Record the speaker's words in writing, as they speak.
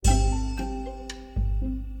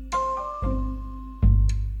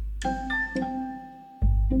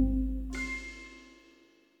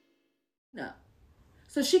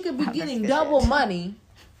So she could be getting double money,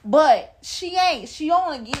 but she ain't. She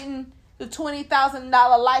only getting the $20,000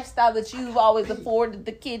 lifestyle that you've always afforded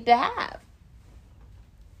the kid to have.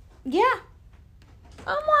 Yeah.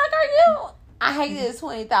 I'm like, are you? I hate this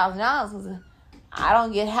 $20,000 because I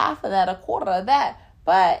don't get half of that, a quarter of that.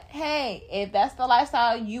 But hey, if that's the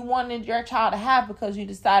lifestyle you wanted your child to have because you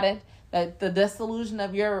decided that the dissolution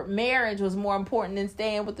of your marriage was more important than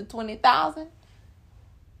staying with the $20,000,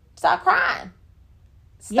 stop crying.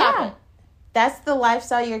 Stop it. That's the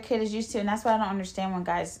lifestyle your kid is used to, and that's why I don't understand when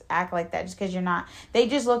guys act like that. Just because you're not, they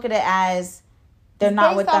just look at it as they're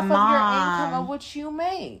not with the mom. Based off of your income of what you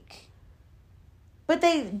make. But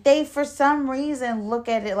they for some reason look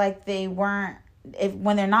at it like they weren't.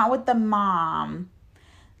 When they're not with the mom,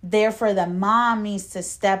 therefore the mom needs to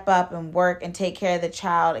step up and work and take care of the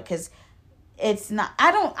child because it's not.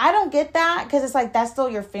 I don't get that because it's like that's still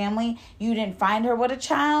your family. You didn't find her with a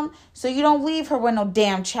child, so you don't leave her with no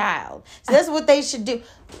damn child. So that's what they should do.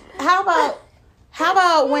 How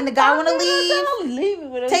about when the guy want to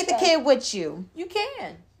leave, take the kid with you. You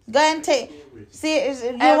can. Go ahead and take. See, if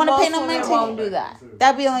you don't want to pay no money, won't do that.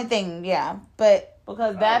 That'd be the only thing, yeah. But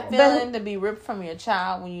because that feeling to be ripped from your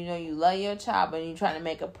child when you know you love your child, but you're trying to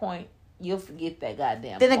make a point, you'll forget that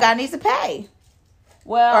goddamn. Then the guy needs to pay.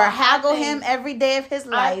 Well, or haggle him every day of his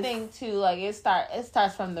life. I think too, like it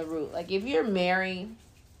starts from the root. Like if you're married,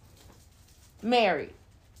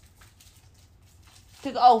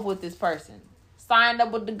 took oath with this person, signed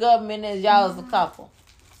up with the government as y'all as a couple.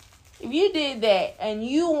 If you did that and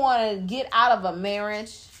you want to get out of a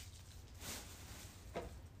marriage,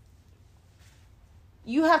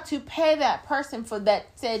 you have to pay that person for that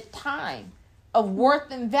said time of worth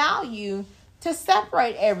and value to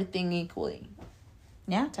separate everything equally.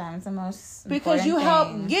 Yeah, time is the most because you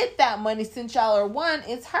help get that money since y'all are one.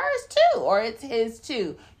 It's hers too, or it's his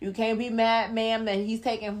too. You can't be mad, ma'am, that he's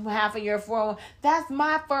taking half of your 401. That's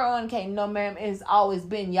my 401k. No, ma'am, it's always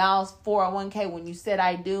been y'all's 401k when you said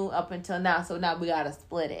I do up until now. So now we gotta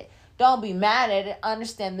split it. Don't be mad at it.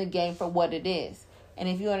 Understand the game for what it is. And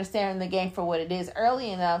if you understand the game for what it is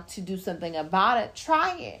early enough to do something about it,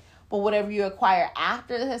 try it. But whatever you acquire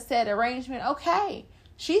after the said arrangement, okay.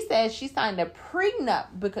 She said she signed a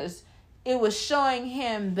prenup because it was showing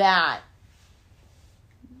him that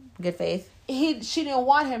good faith. She didn't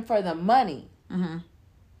want him for the money. Mm-hmm.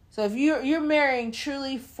 So if you're marrying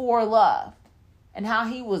truly for love, and how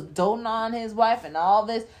he was doting on his wife and all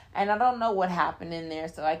this, and I don't know what happened in there,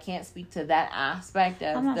 so I can't speak to that aspect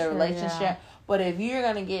of the relationship. Yeah. But if you're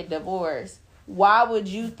gonna get divorced, why would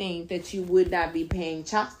you think that you would not be paying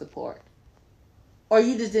child support? Or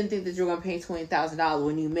you just didn't think that you were going to pay $20,000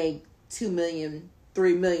 when you make $2 million,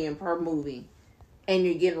 $3 million per movie. And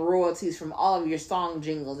you're getting royalties from all of your song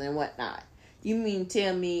jingles and whatnot. You mean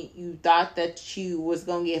tell me you thought that you was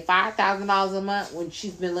going to get $5,000 a month when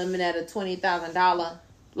she's been living at a $20,000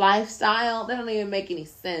 lifestyle? That don't even make any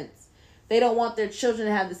sense. They don't want their children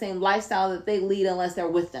to have the same lifestyle that they lead unless they're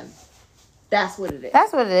with them. That's what it is.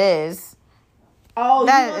 That's what it is. Oh,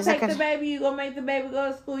 that you gonna take the baby? You gonna make the baby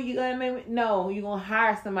go to school? You gonna make me? No, you gonna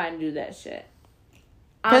hire somebody to do that shit.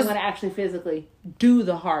 I'm gonna actually physically do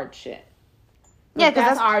the hard shit. Yeah,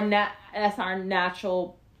 because that's our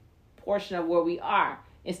natural portion of where we are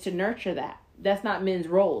is to nurture that. That's not men's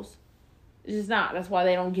roles. It's just not. That's why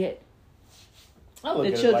they don't get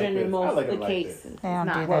the children in most of the cases. They don't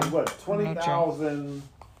do that. What 20,000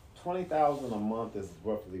 a month is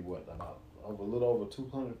roughly what about a little over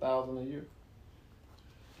 200,000 a year.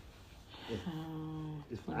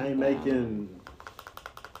 If I ain't making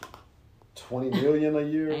 $20 million a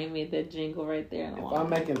year, I ain't made that jingle right there. If I'm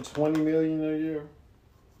making $20 million a year,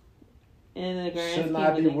 shouldn't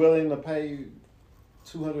I be willing to pay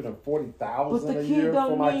 $240,000 a year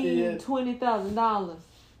for my kid? $20,000.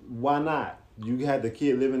 Why not? You had the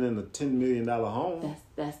kid living in a $10 million home.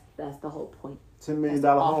 That's the whole point. $10 million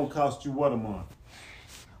home cost you what a month?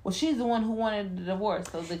 Well, she's the one who wanted the divorce.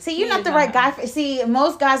 So you're not the right guy.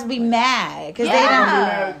 Most guys would be mad because they don't. Be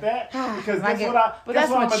mad at that because that's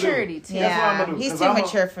maturity too. Yeah, that's what I'm gonna do. He's too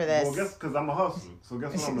mature for this. Well, guess because I'm a hustler. So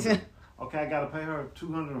guess what I'm gonna do? Okay, I gotta pay her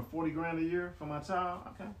 $240,000 a year for my child.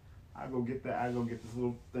 Okay, I go get that. I go get this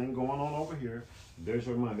little thing going on over here. There's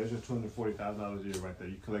your money. There's your $240,000 a year right there.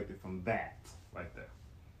 You collected from that right there.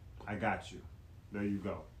 I got you. There you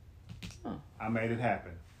go. Huh. I made it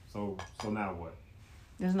happen. So now what?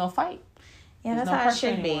 There's no fight. Yeah, that's how it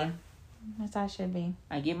should be. That's how it should be.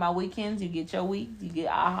 I get my weekends, you get your weeks, you get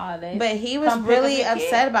our holidays. But he was really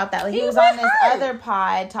upset about that. Like, he was on this other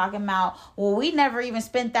pod talking about, well, we never even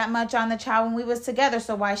spent that much on the child when we was together,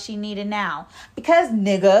 so why she need it now? Because,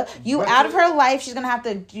 nigga, you out of her life, she's going to have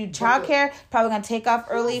to do childcare, probably going to take off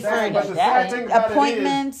early for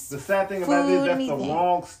appointments. The sad thing about it is that's the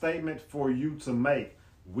wrong statement for you to make.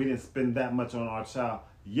 We didn't spend that much on our child.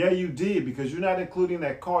 Yeah, you did, because you're not including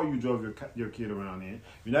that car you drove your kid around in.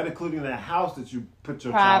 You're not including that house that you put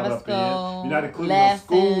your child up in. You're not including those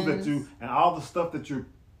schools that you, and all the stuff that you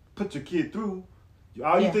put your kid through.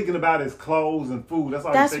 All you're thinking about is clothes and food. That's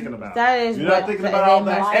all you're thinking about. That is you're not thinking about all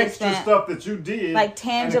that extra stuff that you did. Like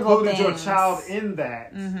tangible and included things. your child in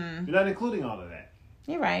that. Mm-hmm. You're not including all of that.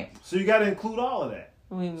 You're right. So you got to include all of that.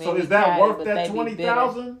 So is that worth that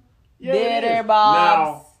 $20,000? Yeah, bitter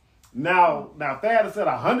balls. Now, if they had said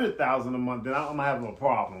 $100,000 a month, then I'm gonna have no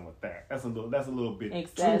problem with that. That's a little bit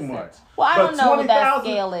excessive. Too much. Well, I don't know what that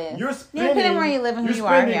scale is. You're spending, depending where you live and who you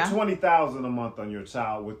are. You're spending $20,000 a month on your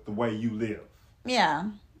child with the way you live.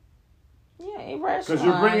 Yeah. Yeah, because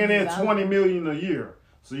you're bringing in $20 million a year,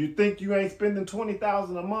 so you think you ain't spending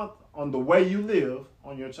 $20,000 a month on the way you live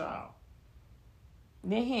on your child.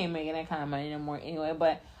 Then he ain't making that kind of money no more anyway.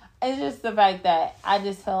 But it's just the fact that I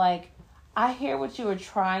just feel like. I hear what you were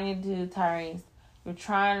trying to do, Tyrese. You're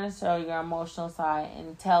trying to show your emotional side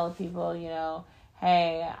and tell people,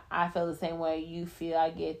 hey, I feel the same way you feel.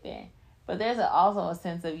 I get there. But there's also a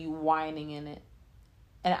sense of you whining in it.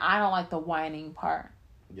 And I don't like the whining part.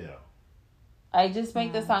 Yeah. I just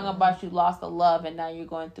make the song about you lost the love and now you're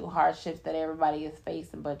going through hardships that everybody is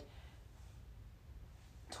facing. But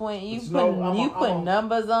you put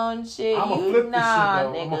numbers on shit.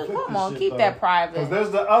 Nigga. Come on, keep that private. Because there's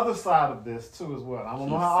the other side of this too as well. I don't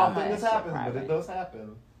know how often this happens, but it does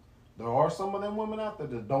happen. There are some of them women out there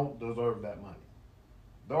that don't deserve that money.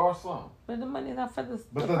 There are some. But the money's not for the.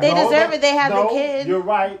 They deserve it. They have the kid. You're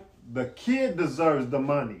right. The kid deserves the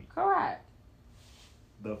money. Correct.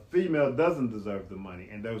 The female doesn't deserve the money,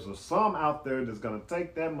 and there's some out there that's gonna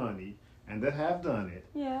take that money. And that have done it.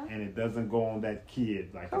 Yeah. And it doesn't go on that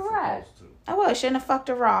kid like Correct. It's supposed to. Oh, well, shouldn't have fucked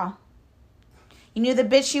her raw. You knew the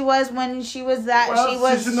bitch she was when she was that. She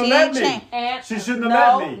shouldn't have met me. She shouldn't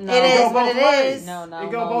have met me. No. It is what it is. No. It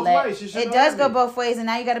goes both ways. It does go both ways, and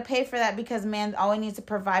now you got to pay for that because man always needs to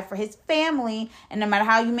provide for his family, and no matter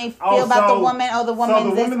how you may feel about the woman, the woman. So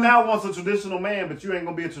the woman now wants a traditional man, but you ain't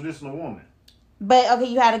gonna be a traditional woman. But okay,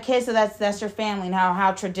 you had a kid, so that's your family. Now,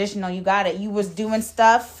 how traditional you got it? You was doing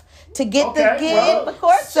stuff. To get the kid, of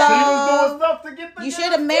course. So she was doing stuff to get the you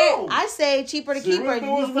should have married. I say cheaper to keep her.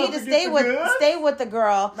 You need to stay with the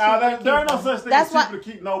girl. Now there ain't no such thing as cheaper to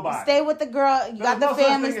keep nobody. Stay with the girl. You got the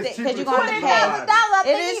family because you're gonna have to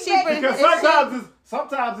pay. It is cheaper because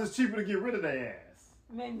sometimes it's cheaper to get rid of their ass.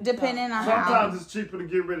 Depending on how. Sometimes it's cheaper to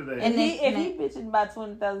get rid of their ass. And if he bitching about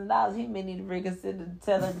 $20,000, he may need to reconsider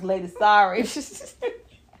telling the lady sorry. That's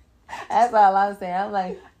all I'm saying. I'm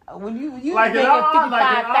like. When you like making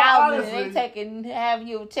 55,000 and they have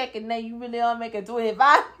you checking that you really are making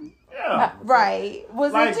 25. Yeah, right.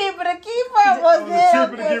 Was it cheaper to keep her? Was it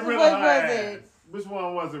cheaper to get rid of her ass? Which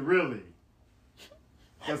one was it really?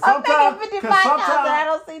 I'm making 55,000. I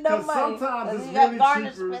don't see no money. Sometimes it's you really got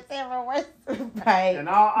garnishments cheaper. everywhere. Right. And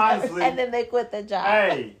all honestly, and then they quit the job.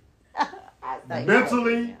 Hey,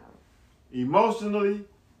 mentally, emotionally.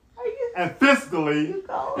 And fiscally,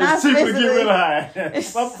 it's cheaper to get rid of her.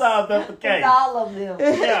 Sometimes that's the case. It's all of them.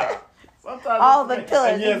 Yeah. Sometimes all the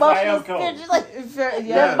pillars. Yes, emotional, spiritual,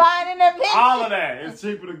 divine, and everything. All of that. It's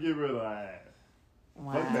cheaper to get rid of her.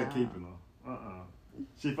 Wow. Fuck that keeping her.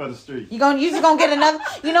 She for the street. You just gonna get another.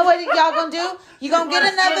 You know what y'all gonna do? You gonna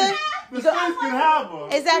get another. The streets can have her.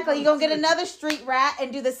 Exactly. You gonna get another street rat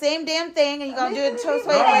and do the same damn thing, and you gonna do it two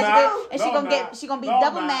ways. And she gonna be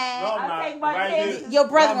double mad. I'll take my kids. Your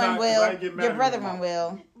brethren will. Your brethren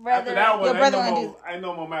will. After that one, your brethren do. Ain't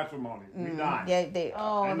no more matrimony. We done. Yeah, they.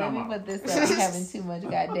 Oh, let me put this up. I'm having too much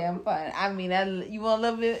goddamn fun. I mean, you want a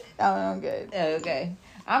little bit? Oh, I'm good. Okay.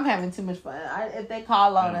 I'm having too much fun. If they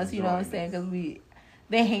call on us, you know what I'm saying? Because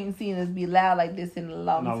they ain't seen us be loud like this in a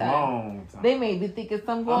long time. They may be thinking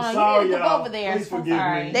something going on. Sorry, you need to go over there. Please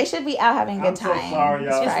forgive me. They should be out having a good time. I'm so sorry,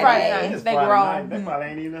 y'all. It's Friday night. They grown. They probably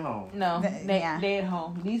ain't even at home. No, they at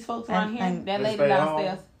home. These folks around here, that lady stay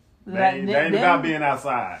downstairs. They ain't about being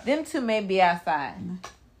outside. Them two may be outside.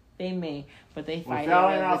 They may, but they fight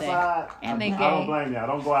y'all ain't every day. outside, And they I don't blame y'all.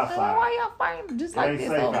 Don't go outside. Why y'all fighting just like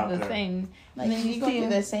this over the same? Like you go through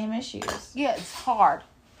the same issues. Yeah, it's hard.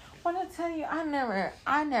 When I tell you, I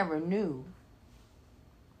never knew.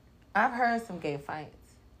 I've heard some gay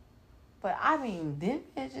fights, but I mean, them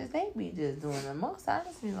bitches, they be just doing the most. I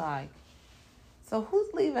just be like, So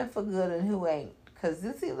who's leaving for good and who ain't? Because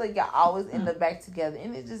it seems like y'all always end up back together,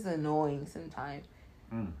 and it's just annoying sometimes.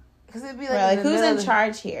 Because it'd be like, who's in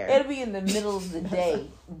charge here? It'll be in the middle of the day.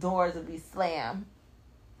 Doors will be slammed.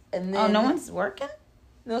 And then, no one's working?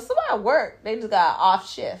 No, somebody at work. They just got off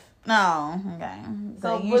shift. No, okay.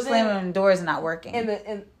 So you slamming doors and not working.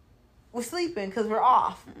 And we're sleeping because we're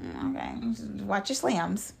off. Okay. Watch your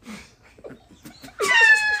slams.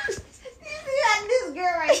 This girl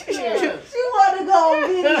right here. She want to go on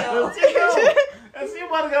video. She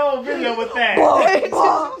want to go on video with that.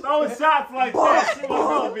 Those shots like that. She want to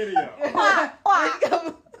go on video.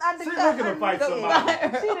 She's looking to fight somebody.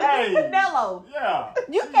 Hey, Canelo. Yeah.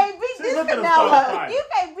 You can't beat this Canelo. You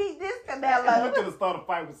can't beat this Canelo. She's looking to start a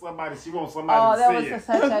fight with somebody. She wants somebody to see it.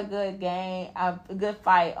 That was such a good game. A good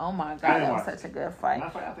fight. Oh my God, that was such a good fight. I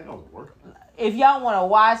think I was working. If y'all want to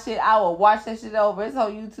watch it, I will watch that shit over. It's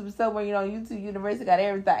on YouTube somewhere. You know, YouTube University got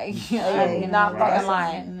everything. You're not fucking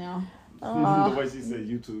lying. No. The way she said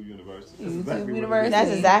YouTube University. YouTube University.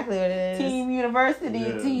 That's exactly what it is. Team University.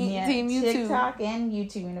 Yeah. Team YouTube. TikTok and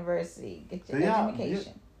YouTube University. Get your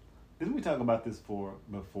education. Didn't we talk about this before?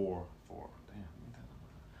 Before 4.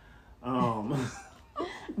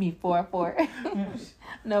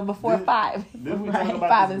 No, before 5. Didn't we talk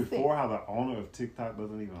about this before? How the owner of TikTok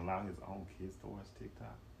doesn't even allow his own kids to watch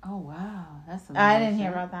TikTok? Oh wow, that's amazing. I didn't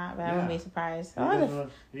hear about that, but I wouldn't be surprised. He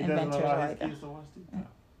doesn't allow his kids to watch TikTok.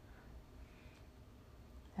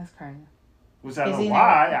 That's crazy. Which I don't know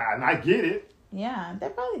why, and I get it. Yeah, they're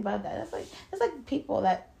probably about that. That's like people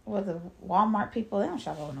that was the Walmart people. They don't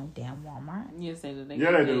shop at no damn Walmart. You say that they do.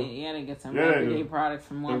 They get some everyday products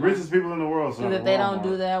from Walmart. The richest people in the world. So that they don't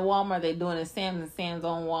do that at Walmart, they doing it at Sam's, and Sam's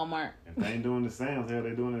on Walmart. If they ain't doing the Sam's, hell,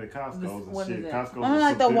 they doing it at Costco's and shit. Costco's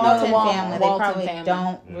like the Walton family. They Walton probably family.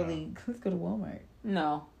 don't really. Let's go to Walmart.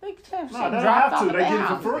 No, they don't have to. They get it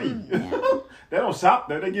for free. They don't shop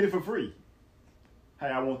there. They get it for free. Hey,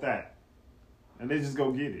 I want that. And they just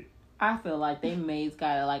go get it. I feel like they maids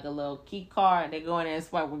got like a little key card. They go in there and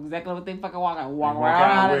swipe exactly what they fucking walk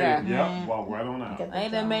right out of there. Yep, walk right on out. They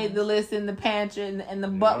done made the list in the pantry and the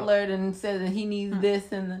butler and said that he needs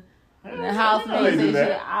this and the housemaid said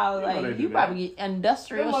shit. I was like, you probably get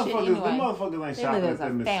industrial shit anyway. Them motherfuckers ain't shopping at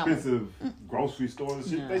them expensive grocery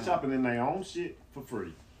stores and shit. They shopping in their own shit for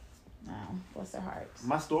free. No, bless their hearts.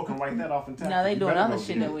 My store can write that off in tax. No, they doing other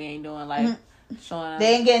shit that we ain't doing, like showing.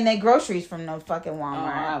 They ain't getting their groceries from no fucking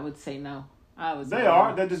Walmart. I would say no. They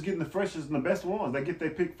are. They're just getting the freshest and the best ones. They get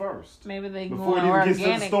their pick first. Maybe they before going it even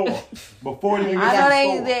organic. Gets to the store. Before it even gets I to the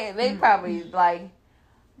know store. they probably like,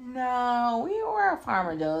 no, we're a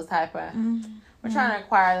Farmer Joe's type of. We're trying to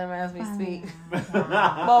acquire them as we speak.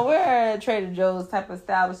 But we're a Trader Joe's type of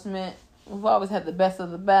establishment. We've always had the best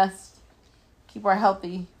of the best. Keep our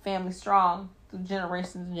healthy family strong through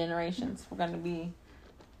generations and generations. We're going to be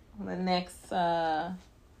the next,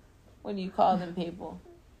 what do you call them people?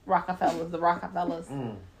 The Rockefellers.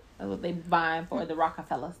 That's what they buying for, the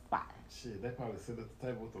Rockefeller spot. Shit, they probably sit at the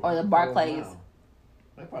table with the or the Barclays.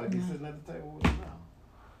 They probably be sitting at the table with them now.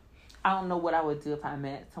 I don't know what I would do if I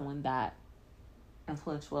met someone that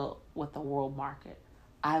influential with the world market.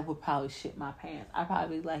 I would probably shit my pants. I'd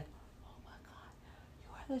probably be like, oh my God,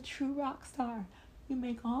 you are the true rock star. You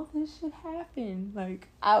make all this shit happen. Like,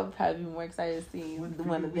 I would probably be more excited to see one of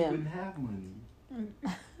them. Wouldn't have money.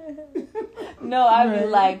 No, I'd be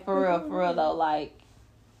like, for real though, like,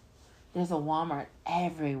 there's a Walmart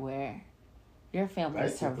everywhere. Your family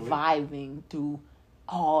is surviving through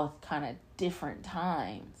all kind of different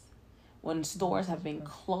times. When stores have been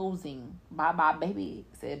closing. Bye-bye, baby.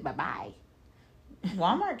 Said bye-bye.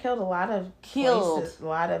 Walmart killed a lot of places, a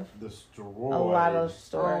lot of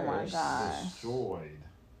stores. Oh my gosh. Destroyed.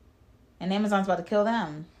 And Amazon's about to kill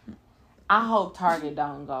them. I hope Target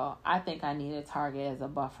don't go. I think I need a Target as a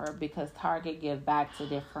buffer because Target give back to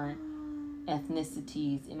different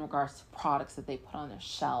ethnicities in regards to products that they put on their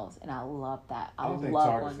shelves, and I love that. I don't think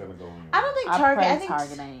Target's gonna go in. I don't think Target. I think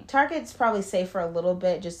Target ain't. Target's probably safe for a little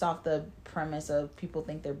bit, just off the premise of people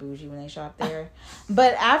think they're bougie when they shop there.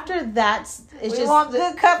 But after that, it's we want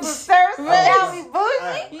good cups of service. Now we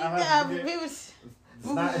bougie. It's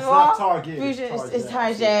not Target. It's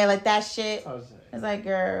Target. Like that shit. It's like,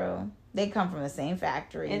 girl, they come from the same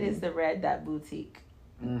factory. It is the Red Dot Boutique.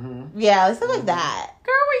 Mm-hmm. Yeah, it's stuff like that.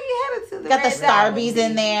 Girl, where you headed to? Got the Starbies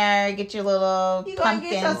in there. Get your little you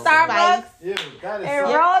pumpkin get your Starbucks. Yeah, that is and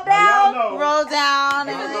roll down. Roll down.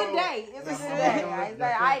 It's a good day. It's a good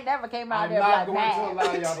day. I ain't never came out there like I'm not going to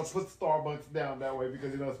allow y'all to put Starbucks down that way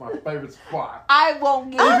because you know it's my favorite spot. I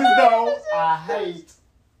won't get Even though I hate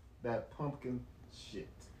that pumpkin shit.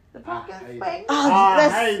 The pumpkin I hate spice. it. Oh, I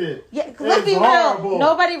hate it. Yeah, let's be horrible. real.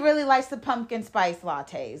 Nobody really likes the pumpkin spice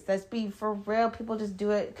lattes. Let's be for real. People just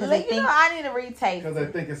do it because they think I need to retaste. Because they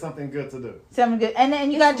think it's something good to do. something good. And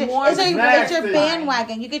then you It's got your more it's your nasty.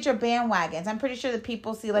 bandwagon. You get your bandwagons. I'm pretty sure that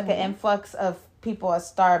people see like an influx of people at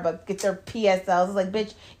Starbucks get their PSLs. It's like,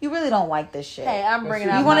 bitch, you really don't like this shit. Hey, I'm bringing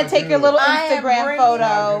That out. You want to not take your good. little I am Instagram bringing- photo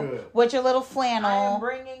Not good. with your little I am flannel.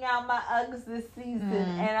 bringing out my Uggs this season,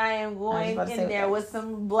 and I am I was going about to say in there Uggs. with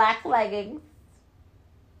some black leggings,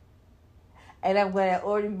 and I'm going to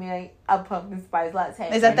order me a pumpkin spice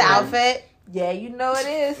latte. Is that the Yeah. outfit? Yeah, you know it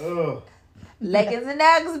is. Ugh. Leggings and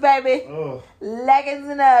Uggs, baby. Ugh. Leggings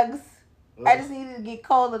and Uggs. I Ugh. just needed to get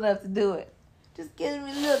cold enough to do it. Just give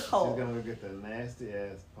me a little She's cold. gonna get the nasty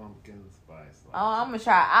ass pumpkin spice. Oh, I'm gonna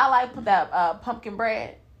try. I like that pumpkin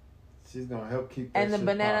bread She's gonna help keep that and the shit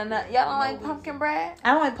banana popular nut. for Y'all don't no like reason. pumpkin bread?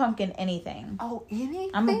 I don't like pumpkin anything. Oh,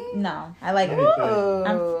 anything? No, I like.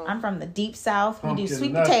 Anything. I'm from the deep south. We do Pumpkin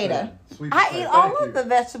sweet nothing. potato. Sweet I potato. eat all Thank of you. the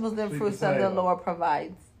vegetables and Sweet fruits that the potato. Lord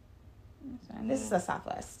provides. This is the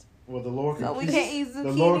Southwest. Well, the Lord can So we keep- can't eat the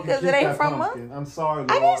zucchini Lord can because keep it ain't that from us? pumpkin. I'm sorry,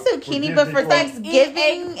 Lord. I get zucchini, Forgive but me for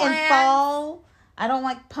Thanksgiving and eggplant. fall, I don't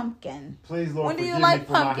like pumpkin. Please, Lord, When do you forgive like me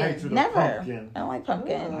for my pumpkin? hatred of Never. pumpkin. I don't like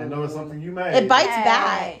pumpkin. I know it's something you made. It bites Hey,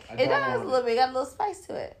 back. I It don't does want a little it. bit. Got a little spice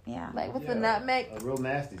to it. Yeah. Like with Yeah, the nutmeg. A real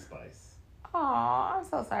nasty spice. Aw, I'm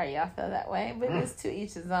so sorry y'all feel that way. But Mm. it's to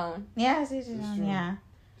each his own. Yeah, I see what It's you're true. doing, yeah.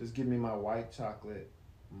 Just give me my white chocolate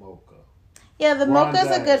mocha. Yeah, the Grande.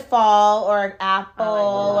 mocha's a good fall, or an apple,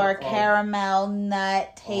 I or like that. caramel,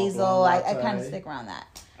 nut, hazel. blonde I kind of latte. stick around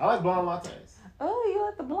that. I like blonde lattes. Oh, you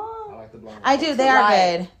like the I blonde? like the blonde. I do. lattes. They are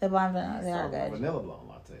Right. good. The blonde vanilla, they are good. Vanilla blonde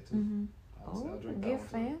latte too. Mm-hmm. I'll Oh, drink that get one,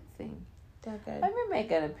 too. fancy. They're good. Let me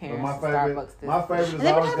make an But appearance my at favorite, Starbucks this my week. favorite is And they've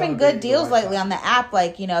been always having gonna good be the deals white lately on the chocolate. app.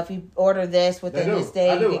 Like, if you order this They within do. this day,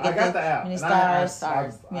 I do. you I get got the app. mini and I- stars.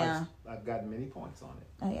 I've, Yeah. I've gotten many points on it.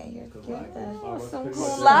 Oh, yeah, you're Because good. like, Oh, Starbucks some pretty cool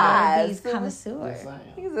much lies. These connoisseur. Yes, I am.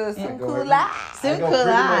 He's a I some go cool every- lies. I Some go cool pretty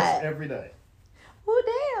much lies. every day.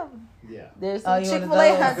 Oh, damn. Yeah. There's Oh, some you one of Chick-fil-A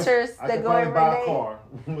those? hunters I that could go probably every buy a day. car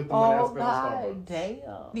with the money I Oh, spent on God Starbucks.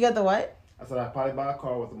 damn. You got the what? I said I'd probably buy a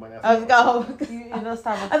car with the money I Oh, spent go. on Starbucks. You know Starbucks.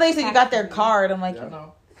 I thought you said you got their card. I'm like, Yeah, I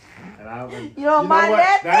know. And I, You don't mind what?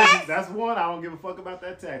 that tax? That's one. I don't give a fuck about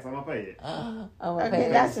that tax. I'm gonna pay it. Oh, okay,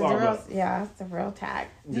 okay. that's the real. Starbucks. Yeah, that's the real tag.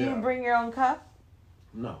 Do you bring your own cup?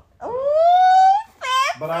 No. Ooh,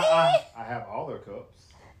 fancy. But I have all their cups.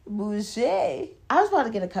 Boucher. I was about to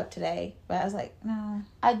get a cup today, but I was like, no.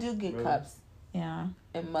 I do get Really? cups Yeah.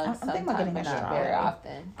 and mugs I'm thinking about sometimes, getting but a not straw. very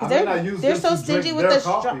often. I They're- may not use they're them so to stingy drink with their the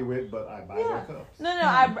straw- coffee with, but I buy Yeah. their cups. No,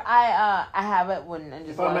 I have it when I just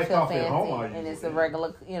If I want to make feel coffee at fancy, home, I'll and use it's it. a regular.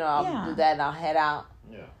 I'll Yeah. do that and I'll head out.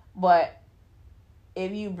 Yeah. But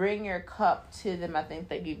if you bring your cup to them, I think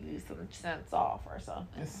they give you some cents off or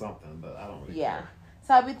something. It's something, but I don't really Yeah. care.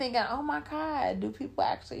 So I'd be thinking, oh my God, do people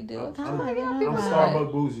actually do it? I'm- I didn't know I'm that.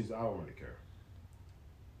 Starbucks bougie, so I don't really care.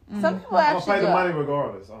 Some people I'm gonna actually pay the do. money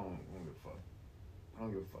regardless. I don't give a fuck. I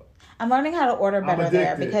don't give a fuck. I'm learning how to order I'm better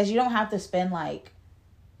there addicted. because you don't have to spend like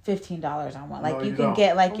 $15 on one. Like No, you you can don't.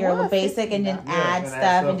 get like your What, little basic and then $15? Yeah, add and stuff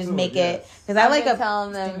add and stuff just to make it, it. yes. Because I I've like been a.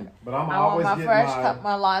 telling them But I'm I want always my get fresh my. cup,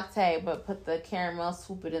 my latte, but put the caramel,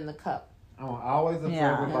 swoop it in the cup, I'm always a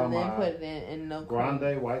Yeah. favorite by and then my put it in no cream.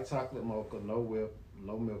 grande white chocolate mocha, no whip,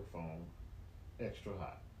 no milk foam, extra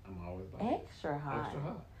hot. I'm always like Extra hot. extra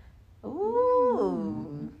hot.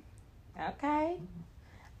 Ooh. Okay.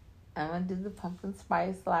 I'm gonna do the pumpkin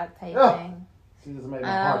spice latte Ugh. thing. She just made my And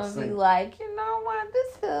I'm heart gonna be sink. like, you know what?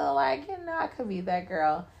 This feel like, I could be that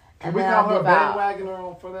girl. Can And we then call I'll her a dip out. bandwagoner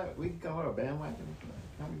on for that? We can call her a bandwagoner for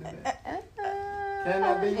that. Can we do that? Can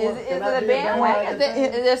that be is, one- is can it that a be a bandwagon?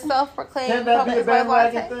 bandwagon Is there self-proclaimed Can that be pumpkin a spice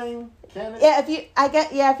bandwagon latte? thing? Can it?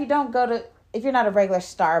 Yeah, if you don't go to. If you're not a regular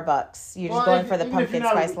Starbucks, you're just Well, going if- for the even if pumpkin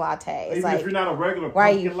you're not- spice latte. It's Even like if you're not a regular why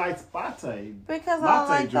are pumpkin you- light latte, Because I latte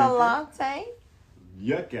like the drinker. latte,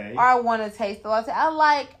 yucky. or I want to taste the latte. I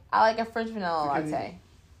like a French vanilla Because you- latte.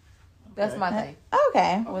 That's my thing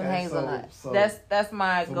okay. with Okay, hazelnut. so- that's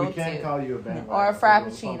my So go-to. we can't call you a bandwagon. Or a so go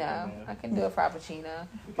with frappuccino. pumpkin, I man. can do a frappuccino.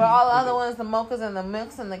 But all the other ones, the mochas and the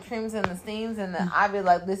milks and the creams and the steams and the, I be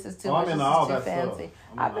like, this is too Oh, much. I'm This into all is too that stuff. fancy.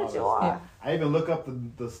 I'm I into all bet that you stuff. are. I even look up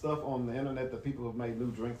the stuff on the internet that people have made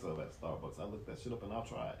new drinks of at Starbucks. I look that shit up and I'll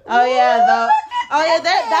try it. Oh yeah, Look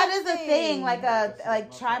that at is a fancy. thing.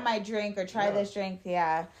 Like try my drink or try Yeah. this drink.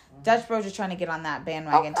 Yeah, Dutch Bros are trying to get on that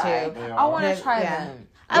bandwagon Okay. too. They I want are. to try Yeah. them.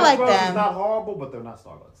 I like Starbucks is them. not horrible, but they're not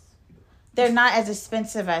Starbucks. they're not as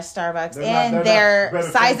expensive as Starbucks, They're and their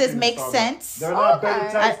better sizes tasting make than Starbucks. sense. They're not Okay. better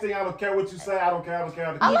tasting. I don't care what you say. I don't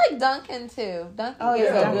care. I like Dunkin' too. Dunkin' is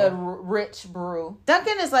yeah. a good rich brew.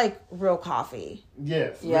 Dunkin' is like real coffee.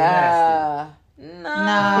 Yes. Yeah. No.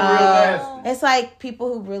 nasty. It's like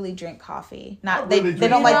people who really drink coffee. Not I they. really They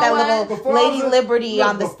drink don't like it. that You know little Before I Lady was- Liberty look,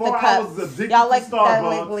 on the before I cup. was addicted Y'all to like that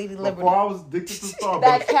Starbucks, Lady Liberty. Before I was addicted to Starbucks,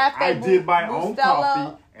 That cafe I did my own Bustelo.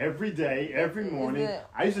 coffee every day, every morning. it-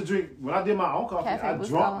 I used to drink, when I did my own coffee, Cafe I Bustelo.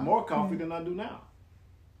 drank more coffee than I do now.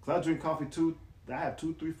 Because I drink coffee I have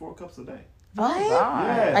 2, 3, 4 cups a day. What?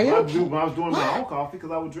 Yeah, Are you when I was doing my own coffee,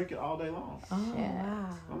 because I would drink it all day long. Oh, Yeah. wow.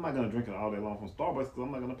 I'm not going to drink it all day long from Starbucks because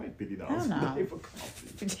I'm not going to pay $50 Hell no. a day for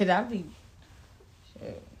coffee. Did I be?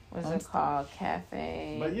 Shit. What's it called?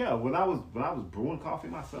 Cafe. But yeah, when I was brewing coffee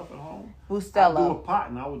myself at home, I do a Bustelo. pot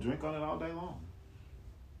and I would drink on it all day long.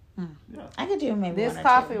 Yeah. I could do maybe This one or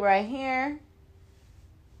coffee two. right here.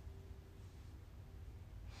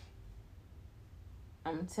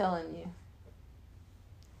 I'm telling you.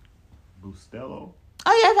 Bustelo.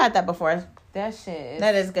 Oh yeah, I've had that before. That shit is.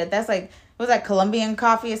 That is good. That's like was that Colombian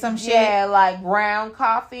coffee or some shit? Yeah, like brown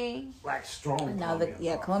coffee. Like strong No,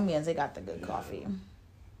 Colombian coffee. Colombians they got the good coffee.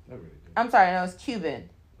 They really do. I'm sorry, no, it's Cuban.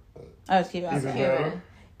 I was keeping Even asking. better.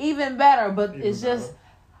 Even better, but Even it's just,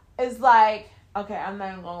 better. it's like, okay, I'm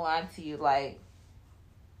not even gonna lie to you. Like,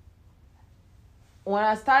 when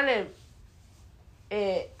I started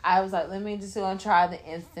it, I was like, let me just go and try the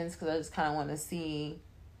instance because I just kind of want to see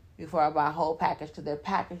before I buy a whole package because their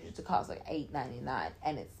package used to cost like $8.99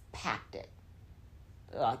 and it's packed it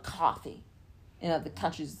like coffee. In other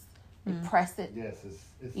countries, they press it, Yes,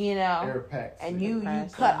 it's you know, air packed. and you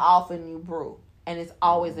press, cut yeah. off and you brew, and it's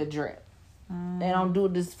always a drip. They don't do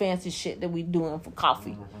this fancy shit that we doing for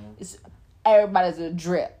coffee. It's everybody's a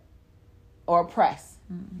drip or a press,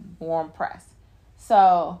 warm press.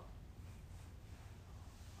 So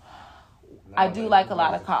I do like a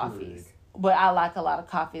lot of coffees, but I like a lot of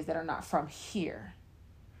coffees that are not from here.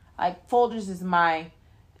 Like Folgers is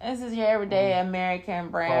this is your everyday American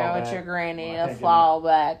brand with Fallback. your granny, Well, I a can't get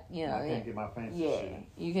fallback, you know. I can't get my fancy Yeah, shit.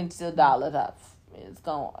 you can still dial it up. It's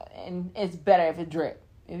going, and it's better if it drip.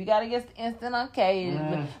 If you gotta get the instant,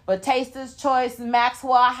 okay. But Taster's Choice,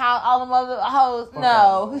 Maxwell House, all them other hoes, Fuck no,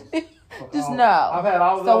 all just all- no. I've had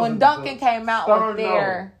all So those when in Dunkin' the came out Stern with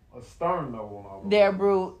their a stern no on all their those.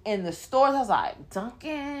 brew in the stores, I was like,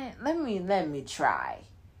 Dunkin', let me try.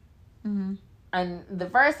 Mm-hmm. And the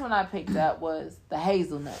first one I picked up was the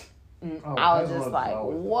hazelnut. And Oh, I was just hazelnut's like,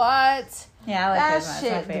 always good. what? Yeah, I like That hazelnut. It's my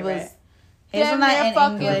shit favorite. was Hazelnut damn near in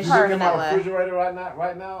fucking English. If you look at my vanilla. refrigerator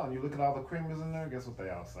right now, and you look at all the creamers in there, guess what they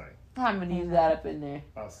all say? How many you got up in there?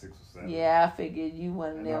 About 6 or 7. Yeah, I figured you one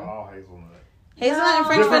of And they're them. all hazelnut. Hazelnut and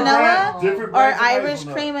French Different vanilla brands, different or brands of Irish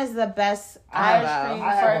hazelnut. cream is the best Irish combo. cream.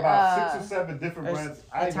 I have about For, 6 or 7 different or brands.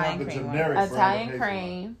 I even have Italian the cream one. generic brand of Italian hazelnut.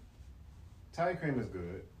 cream. Italian cream is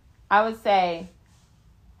good. I would say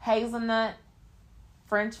hazelnut,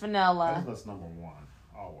 French vanilla. Hazelnut's number 1,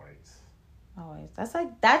 always. Always.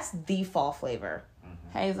 That's the fall flavor.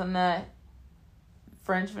 Hazelnut,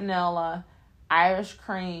 French vanilla, Irish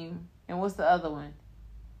cream, and what's the other one?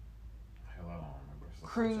 Hell, I don't remember. It's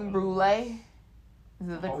Cream such a- brulee. Is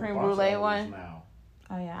it the a whole cream bunch of brulee others one? Now.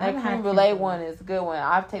 Oh yeah, I That haven't had cream brulee one is a good one.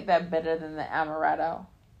 I take that better than the amaretto.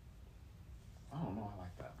 I don't know. I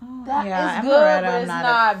like that. Oh, That is yeah, good, amaretto, but I'm it's not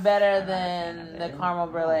not better I'm not a fan than of the it. caramel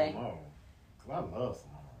I brulee. don't know. 'Cause I love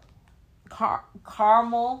some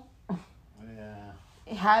Caramel.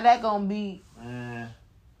 Yeah. How that gonna be? Eh.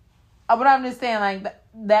 But I'm just saying, like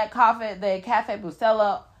that coffee, the Cafe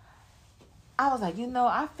Bustelo. I was like,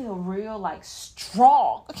 I feel real like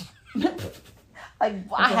strong. Like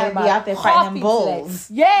I to had be my out there fighting them coffee today.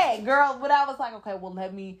 bulls. Yeah, girl. But I was like, okay, well,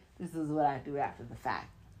 this is what I do after the fact.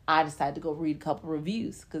 I decided to go read a couple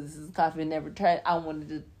reviews because this is coffee I never tried. I wanted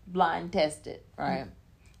to blind test it, right?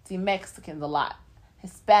 See, Mexicans a lot,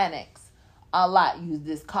 Hispanics a lot use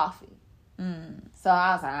this coffee. So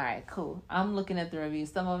I was like, all right, cool. I'm looking at the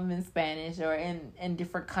reviews. Some of them in Spanish or in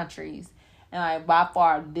different countries. And like by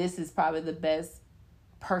far, this is probably the best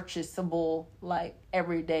purchasable, like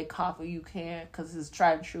everyday coffee you can because it's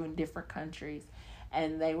tried and true in different countries.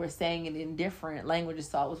 And they were saying it in different languages.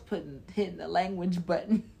 So I was hitting the language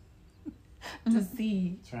button to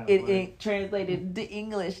see it translated into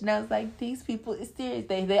English. And I was like, these people is serious.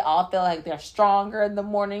 They all feel like they're stronger in the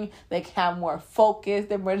morning. They have more focus.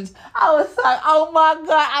 They're more just, I was like, oh my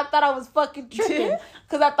God. I thought I was fucking tripping.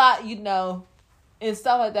 Because I thought, and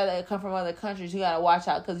stuff like that come from other countries, you got to watch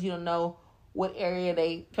out because you don't know what area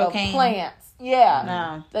they Cocaine. plants.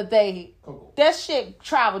 Yeah. No. That shit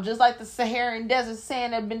traveled just like the Saharan desert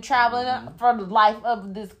sand that been traveling for the life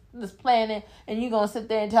of this planet, and you gonna sit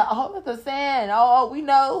there and tell, oh, it's the sand. Oh, we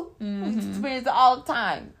know. We experience it all the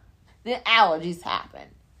time. Then allergies happen.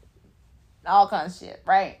 All kinds of shit,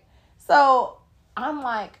 right? So I'm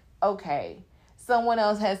like, okay. Someone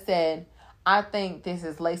else has said, I think this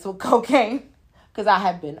is laced with cocaine because I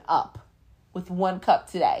have been up with 1 cup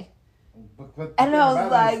today. But and I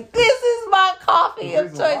was like, this is my coffee of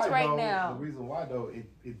choice right now. The reason why, though,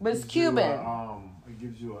 but it's Cuban. It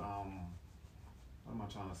gives you what am I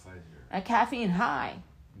trying to say here? A caffeine high.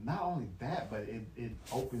 Not only that, but it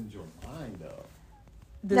opens your mind up.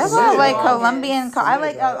 That's why I like Colombian. I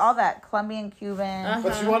like all that Colombian, Cuban.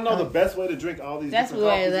 But you want to know the best way to drink all these That's different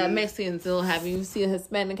why coffees the Mexicans will have. You see a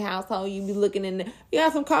Hispanic household, you be looking in there. You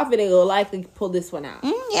got some coffee, they will likely pull this one out.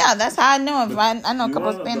 Yeah, that's how I know. If I know a couple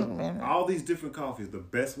of Spanish. All these different coffees, the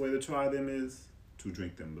best way to try them is to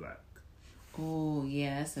drink them black. Oh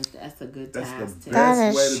yeah, that's a good task.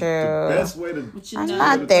 That is true. The best way to. But you I'm know,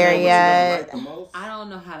 not there yet. I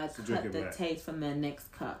don't know how to cut the taste from the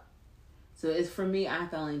next cup. So it's for me. I have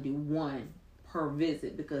to only do 1 per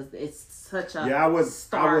visit because it's such a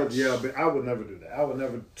starch. But I would never do that. I would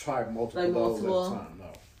never try multiple at a time.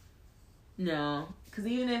 No, because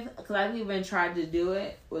I've even tried to do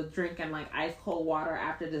it with drinking like ice cold water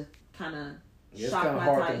after to kind of shock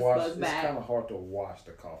my taste bugs back. It's kind of hard to wash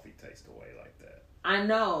the coffee taste away like that. I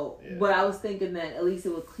know, but I was thinking that at least it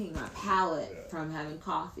would clean my palate from having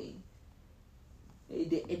coffee. It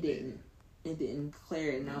didn't. It didn't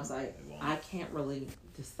clear it, and I was like, I can't really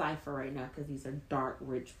decipher right now because these are dark,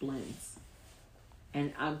 rich blends,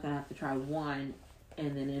 and I'm gonna have to try 1,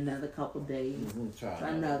 and then in another couple days try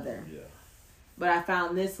another. Yeah. But I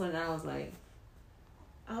found this one, and I was like,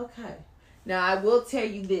 okay. Now I will tell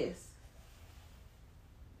you this: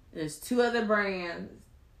 there's 2 other brands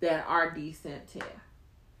that are decent here.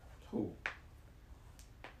 Who?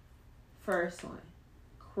 First one,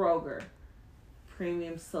 Kroger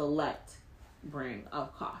Premium Select brand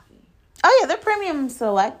of coffee. Oh yeah, the Premium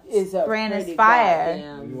Select brand is fire.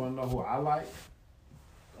 You want to know who I like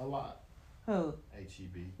a lot? Who?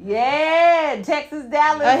 HEB. Yeah, Texas,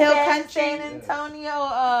 Dallas, Hill Country, San Antonio.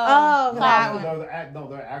 That one. No,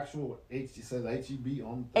 they're actual. It says HEB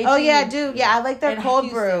on. Oh yeah, I do. Yeah, I like their cold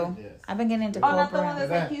Houston. brew. Yes. I've been getting into cold brew. Oh, not the one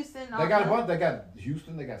that's like Houston. They got a bunch. They got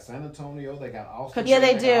Houston. They got San Antonio. They got Austin. Yeah,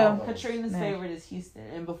 they do. Katrina's favorite is Houston,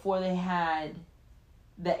 and before they had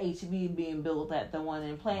the HEB being built at the one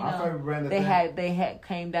in Plano, my favorite brand they had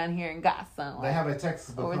came down here and got some. They have a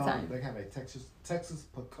Texas pecan. They have a Texas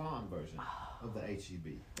pecan version of the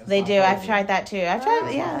HEB. They do. I've tried that too. I've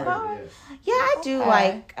tried. Yeah. Yeah, I do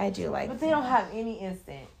like. But they don't have any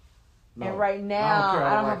instant. No. And right now,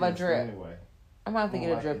 I don't have a drip. Anyway. I'm gonna have to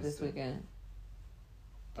get a drip this weekend.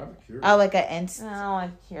 I like an instant. I don't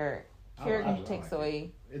like Keurig. Keurig takes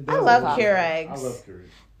away. I love Keurigs. I love Keurig.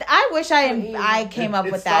 I wish I came up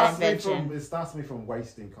with that invention. It stops me from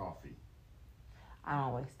wasting coffee. I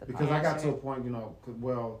don't waste the because I got to a point,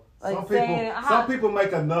 some people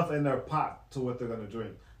make enough in their pot to what they're gonna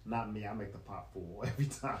drink. Not me. I make the pot full every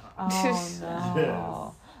time. Oh no!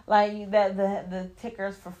 Yes. Like the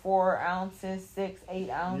tickers for 4 ounces, 6, 8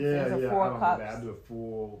 ounces, or 4 cups. I do a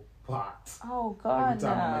full pot. Oh God, every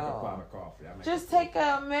time I make a pot of coffee, just take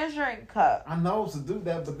a measuring cup. I know to do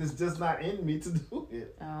that, but it's just not in me to do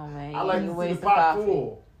it. Oh man, I like to see the pot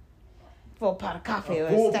full. Full pot of coffee or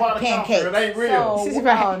full pot of pancakes. Coffee. It ain't real.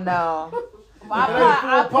 Oh no.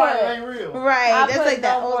 I put it ain't real. Right, that's like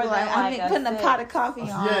that old line. I'm putting a pot of coffee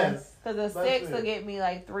on. Yes. Because the 6 will get me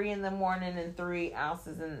like 3 in the morning and 3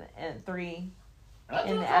 ounces and 3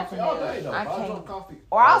 in the afternoon. I can't.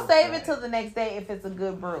 Or I'll save it till the next day if it's a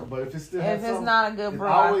good brew. But if it's still not a good brew,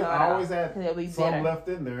 I always have some bitter. Left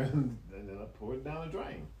in there and then I pour it down the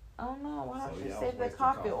drain. Oh no! Why don't you save the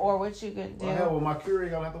coffee? Or what you could do? Well, my Keurig,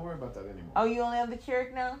 I don't have to worry about that anymore. Oh, you only have the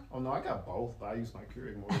Keurig now? Oh no, I got both, but I use my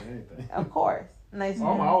Keurig more than anything. Of course, nice. I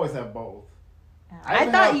always have both.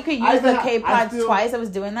 I thought you could use the K-Pods twice. I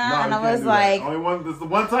was doing that, and I was like, only one. This is the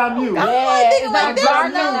one-time use. I'm like,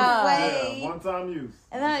 there's no way. One-time use.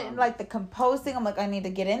 And then like the composting, I'm like, I need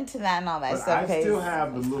to get into that and all that stuff. I still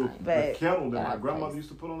have the kettle that my grandmother used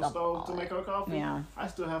to put on the stove to make her coffee. Yeah, I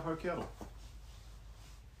still have her kettle.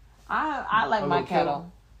 I like my kettle.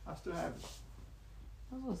 I still have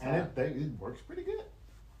it. And it works pretty good.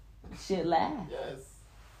 Shit lasts. Yes.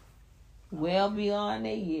 Well beyond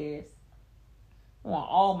their years. I want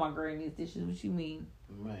all my granny's dishes. What you mean?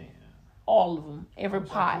 Man. All of them. Every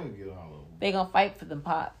pot. I could get all of them. They gonna fight for them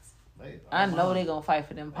pots. I know they gonna fight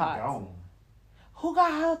for them pots. Gone. Who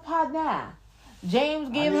got her pot now? James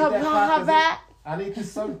gave her back. I need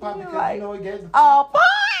this certain pot because like, you know he gave the pot.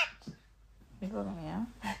 Yeah.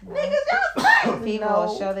 Niggas just people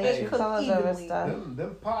will show their true colors over stuff.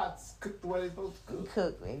 Them pots cook the way they supposed to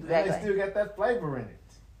cook. Exactly. And they still got that flavor in it.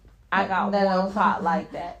 I got one pot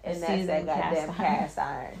like that, and that's that goddamn cast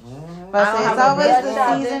iron. But it's always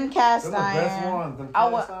the seasoned cast iron. I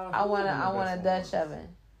want a Dutch oven.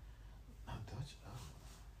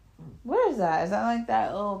 What is that? Is that like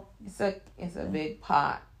that little? It's a big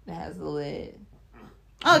pot that has a lid.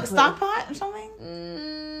 Oh, like a stock pot or something?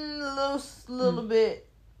 A little bit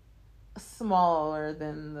smaller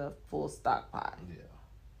than the full stock pot. Yeah.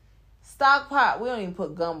 Stock pot, we don't even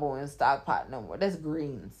put gumbo in stock pot no more. That's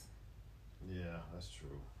greens. Yeah, that's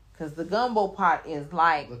true. Because the gumbo pot is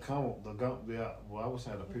like... Yeah, well, I wish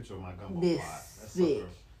I had a picture of my gumbo this pot. That's big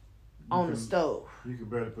on the stove. You can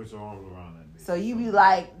barely put your arms around that bitch. So you be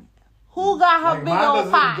like, who got her big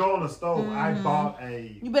old pot? Mine doesn't go on the stove. I bought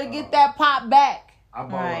a... You better get that pot back. I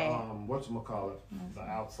bought whatchamacallit, the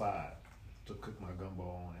outside to cook my gumbo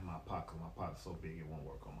on in my pot because my pot is so big it won't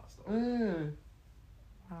work on my stove.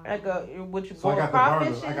 What you so I got the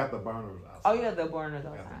burners. I got the burners outside. Oh, you got the burners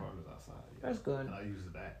outside. I got the burners outside. Yeah. That's good. And I use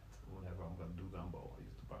that whenever I'm gonna do gumbo. I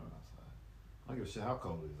use the burner outside. I don't give a shit how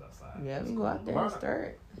cold it is outside. Yeah, you go out there and stir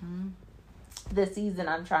it. This season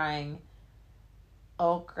I'm trying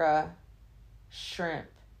okra, shrimp,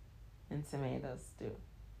 and tomato stew.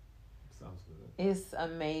 Sounds good. It's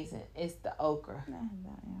amazing. It's the okra.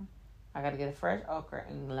 I gotta get a fresh okra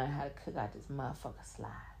and learn how to cook out this motherfucker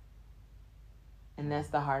slide. And that's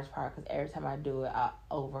the hardest part because every time I do it, I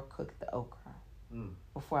overcook the okra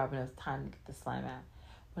before I have enough time to get the slime out.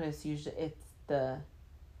 But it's the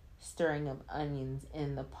stirring of onions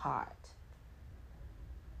in the pot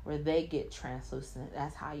where they get translucent.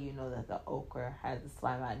 That's how you know that the okra has the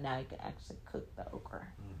slime out. Now you can actually cook the okra.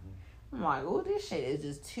 I'm like, oh, this shit is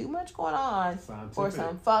just too much going on for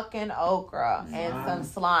some fucking okra and some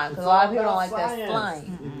slime. Because a lot of people don't like that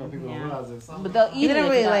slime. Even though people don't realize it's but they'll eat you it. don't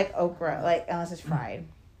really like okra, like unless it's fried.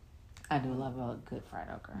 I do love a good fried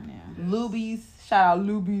okra. Yeah. Luby's, shout out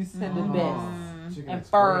Luby's, and the best. Chicken and Express.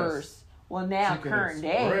 Furs. Well, now Chicken current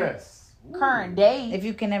Express. day. Current day. If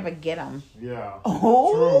you can ever get them. Yeah.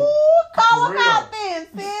 Oh, call them out then,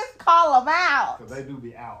 sis. Call them out. Because they do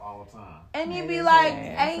be out all the time. And you be like,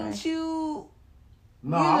 ain't you...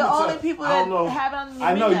 No, you're the only people that have it on your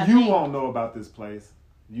menu. I know you won't know about this place.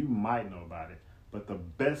 You might know about it. But the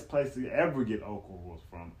best place to ever get okra was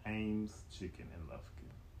from Ames Chicken in Lufkin.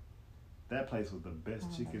 That place was the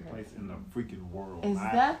best chicken place in the freaking world. Is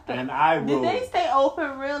that the... And I will... Did they stay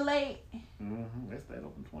open real late? Mm-hmm. They stayed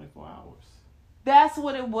open 24 hours. That's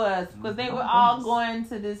what it was. Because they were all going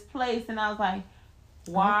to this place. And I was like,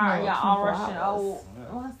 why are y'all all rushing? Oh,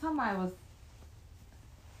 well, somebody was...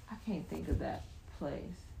 I can't think of that place.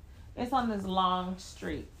 It's on this long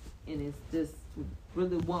street. And it's just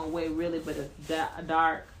really one way, really. But it's a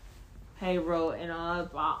dark paved road. And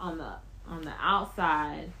on the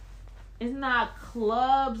outside... It's not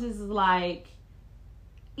clubs. It's like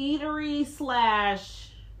eatery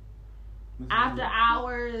 / after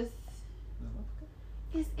hours.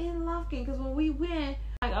 It's in Lufkin because when we went,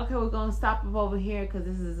 like, okay, we're gonna stop up over here because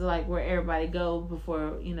this is like where everybody goes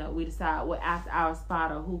before we decide what after hour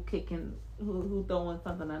spot or who kicking, who throwing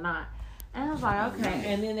something or not. And I was like,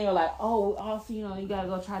 okay. And then they were like, oh, also you gotta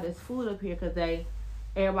go try this food up here because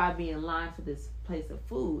everybody be in line for this place of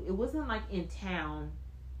food. It wasn't like in town.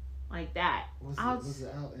 Like that. Was it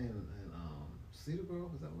out in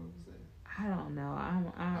Cedarburg? Is that where it was at? I don't know.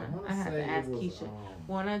 I have to ask Keisha.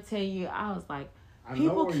 When I tell you, I was like,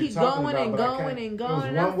 people keep going and going and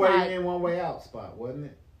going. It was one way in, one way out spot, wasn't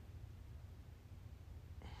it?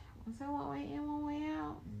 Was that one way in, one way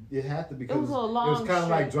out? It had to because it was a long it was kind of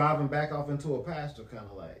straight. like driving back off into a pasture, kind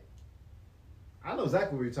of like. I know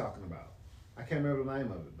exactly what you're talking about. I can't remember the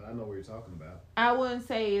name of it, but I know what you're talking about. I wouldn't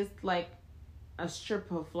say it's like a strip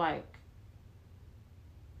of like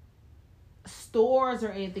stores or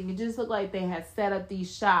anything. It just looked like they had set up these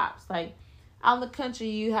shops. Like out in the country,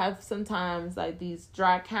 you have sometimes like these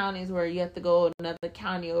dry counties where you have to go another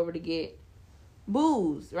county over to get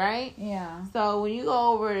booze, right? Yeah. So when you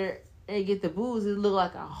go over and get the booze, it looked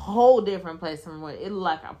like a whole different place from what it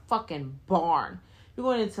looked like a fucking barn. You're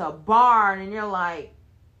going into a barn and you're like,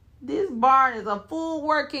 this barn is a full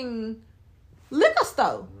working liquor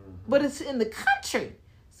store. But it's in the country.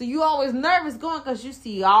 So you always nervous going because you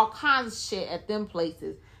see all kinds of shit at them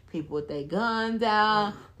places. People with their guns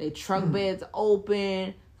out, their truck beds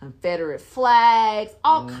open, Confederate flags,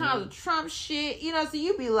 all kinds of Trump shit. So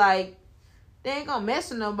you be like, they ain't gonna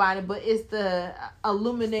mess with nobody, but it's the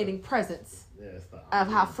illuminating presence of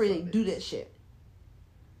how free they do that shit.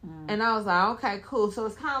 And I was like, okay, cool. So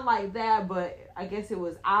it's kind of like that, but I guess it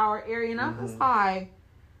was our area. And I was like,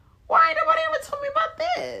 why ain't nobody ever told me about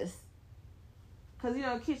this? Because, you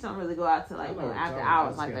know, kids don't really go out to, like, after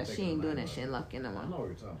hours like that. She ain't doing that shit in Lucky no more. I know what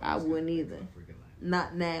you're talking about. I wouldn't either.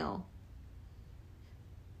 Not now.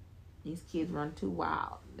 These kids run too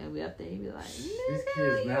wild. They'll be up there and be like, these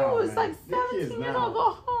kids now, it's like 17 years old,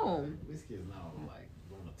 go home. These kids now are like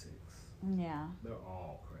lunatics. Yeah. They're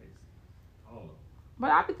all crazy. All of them. But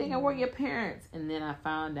I be thinking, where your parents? And then I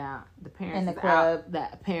found out the parents in the is club. Out,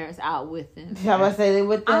 that parents out with them. I was say they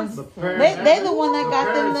with them. They're the one that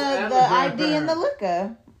got them the ID and the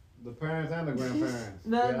liquor. The parents and the grandparents.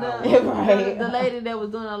 The lady that was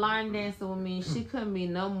doing a line dancing with me, she couldn't be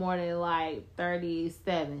no more than like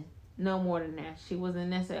 37. No more than that. She wasn't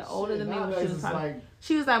necessarily older than me.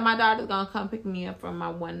 She was like, my daughter's gonna come pick me up from my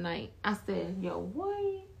one night. I said, yo,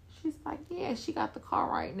 what? She's like, yeah, she got the car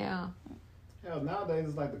right now. Hell, nowadays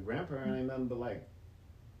it's like the grandparent ain't nothing but like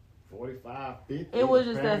 45, 50. It was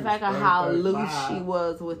just the fact of how loose she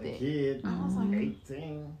was with it. Kid, I was like,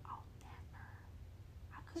 18.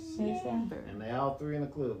 Never. And they all three in the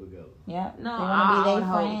club together. Yeah. No, I would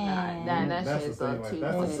hope not. That shit's up too.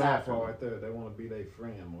 That's the sad part right there. They want to be their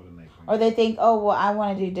friend more than their friend. Or they think, oh well, I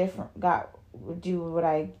want to do what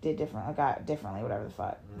I did different. I got differently, whatever the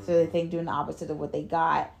fuck. So they think doing the opposite of what they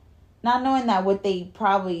got, not knowing that what they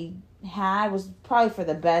probably had was probably for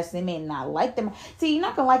the best. They may not like them. See, you're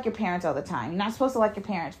not gonna like your parents all the time. You're not supposed to like your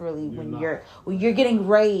parents really when you're getting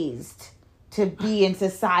raised to be in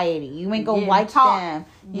society. You ain't gonna like them.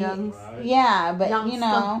 Yeah, but you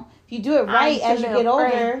know, if you do it right as you get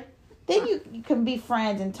older, then you can be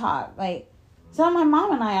friends and talk. Like, so my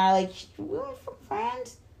mom and I are like, we were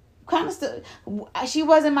friends. Kind of still. She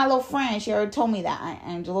wasn't my little friend. She already told me that.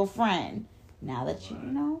 I'm your little friend. Now that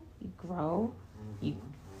you grow, you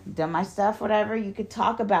done my stuff, whatever. You could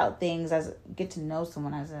talk about things get to know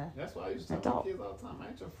someone as a. That's why I used to tell kids all the time. I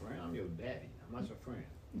ain't your friend. I'm your daddy. I'm not your friend.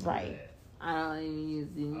 Right. I don't even use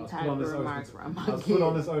any type of remarks from my kids. I was put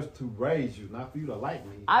on this earth to raise you, not for you to like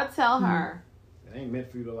me. I tell her. It ain't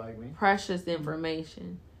meant for you to like me. Precious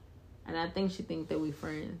information. And I think she thinks that we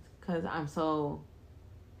friends. Because I'm so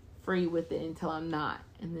free with it until I'm not.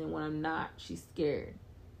 And then when I'm not, she's scared.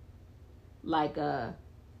 Like, I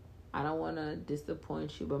don't want to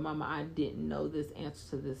disappoint you, but Mama, I didn't know this answer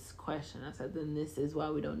to this question. I said, then this is why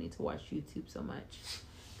we don't need to watch YouTube so much.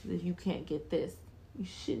 Because if you can't get this, you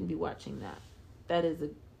shouldn't be watching that.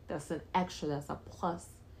 That's an extra. That's a plus.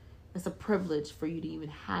 It's a privilege for you to even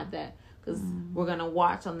have that. Because we're going to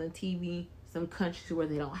watch on the TV some countries where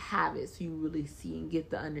they don't have it. So you really see and get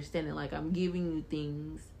the understanding. Like, I'm giving you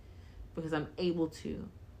things because I'm able to.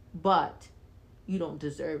 But you don't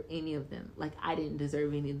deserve any of them. Like, I didn't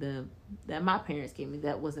deserve any of them that my parents gave me.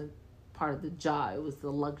 That wasn't part of the job. It was the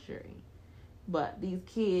luxury. But these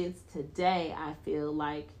kids today, I feel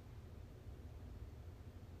like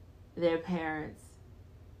their parents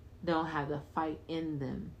don't have the fight in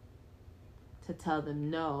them to tell them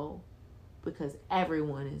no, because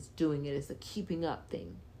everyone is doing it. It's a keeping up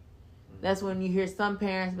thing. That's when you hear some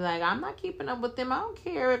parents be like, I'm not keeping up with them. I don't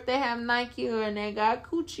care if they have Nike and they got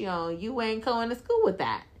Coochie on. You ain't going to school with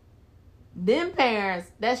that. Them parents,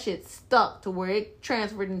 that shit stuck to where it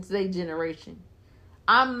transferred into their generation.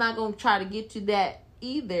 I'm not going to try to get you that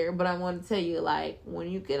either, but I want to tell you, like, when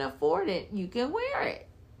you can afford it, you can wear it.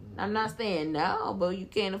 I'm not saying no, but you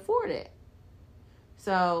can't afford it.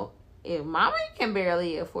 So if Mama can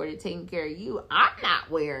barely afford it taking care of you, I'm not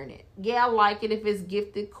wearing it. Yeah, I like it if it's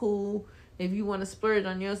gifted, cool. If you want to splurge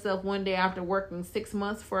on yourself one day after working 6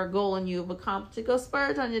 months for a goal and you've accomplished it, go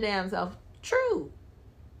splurge on your damn self. True.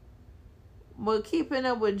 But keeping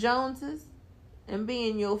up with Joneses and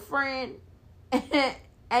being your friend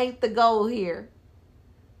ain't the goal here.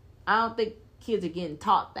 I don't think kids are getting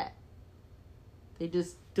taught that. They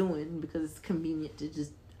just doing because it's convenient to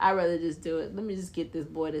just. I'd rather just do it. Let me just get this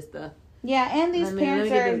boy this stuff. Yeah, and these parents let me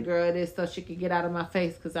get this girl this so she can get out of my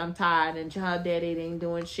face because I'm tired and her daddy ain't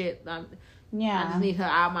doing shit. I just need her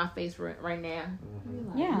out of my face right now. Mm-hmm.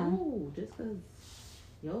 Like, no, just because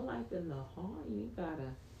your life is hard, you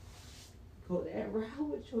gotta go that route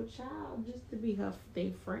with your child just to be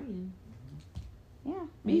their friend. Yeah,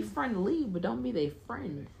 be friendly, but don't be their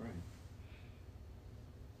friend.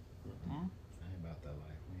 Yeah.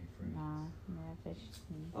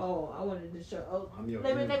 Oh, I wanted to show. Oh,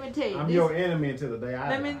 let me tell you. I'm your enemy until the day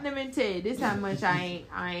I die. Let me tell you. This how much I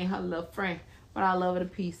ain't her little friend, but I love her to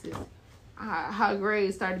pieces. Her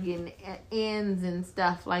grades started getting N's and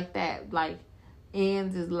stuff like that. Like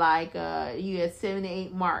N's is like you had 7 to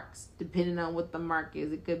 8 marks depending on what the mark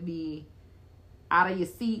is. It could be out of your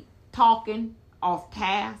seat talking off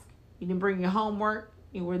task. You didn't bring your homework.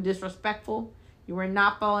 You were disrespectful. You were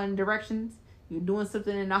not following directions. You were doing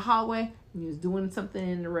something in the hallway. And you was doing something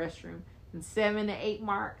in the restroom. And 7 to 8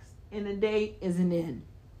 marks in a day is an N.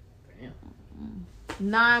 Damn.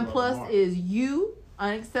 9 plus is you,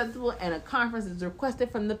 unacceptable, and a conference is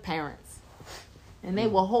requested from the parents. And they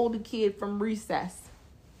will hold the kid from recess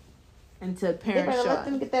until parents show let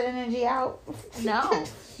them get that energy out. No.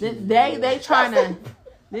 They trying to...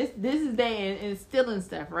 This is they instilling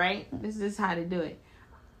stuff, right? This is how they do it.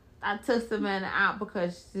 I took Savannah out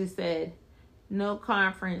because she said no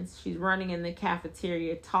conference. She's running in the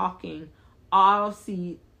cafeteria talking out of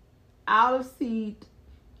seat,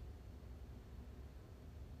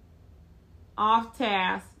 off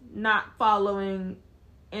task, not following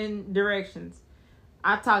in directions.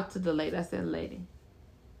 I talked to the lady. I said, lady,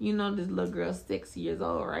 you know this little girl's 6 years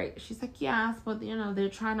old, right? She's like, yeah, but they're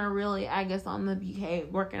trying to really, I guess,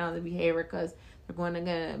 working on the behavior because they're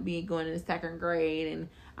gonna be going into 2nd grade. And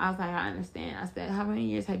I was like, I understand. I said, how many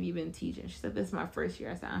years have you been teaching? She said, this is my 1st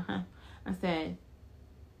year. I said, I said,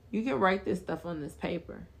 you can write this stuff on this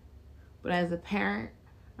paper, but as a parent,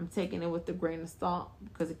 I'm taking it with a grain of salt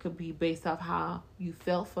because it could be based off how you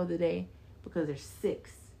felt for the day because they're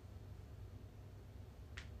 6.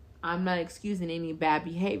 I'm not excusing any bad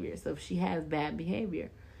behavior. So if she has bad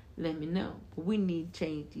behavior, let me know. But we need to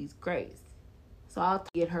change these grades. So I'll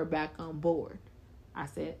get her back on board. I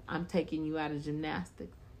said, I'm taking you out of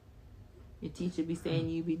gymnastics. Your teacher be saying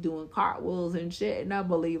you be doing cartwheels and shit, and I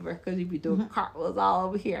believe her because you be doing cartwheels all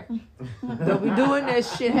over here. Don't be doing that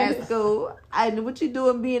shit at school. And what you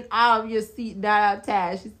doing being out of your seat, not out of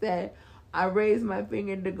task? She said, I raised my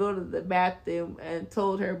finger to go to the bathroom and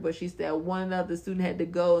told her, but she said one other student had to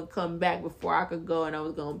go and come back before I could go, and I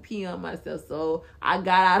was going to pee on myself, so I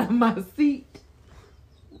got out of my seat.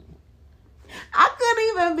 I couldn't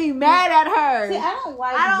even be mad at her. See, I don't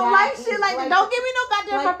like shit like that. Don't give me no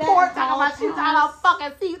goddamn report talking about she's out of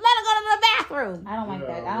fucking seat. Let her go to the bathroom. I don't like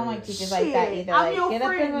that. I don't like teachers like that either. I'm your get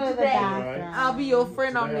friend up into the today. bathroom. I'll be your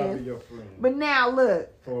friend on I'll this. be your friend. But now look.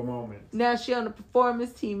 For a moment. Now she on the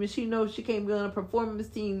performance team, and she knows she can't be on a performance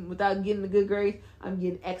team without getting a good grade. I'm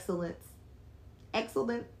getting excellence.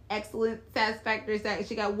 Excellent, satisfactory.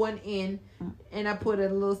 She got 1 N, and I put a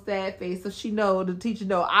little sad face so she know, the teacher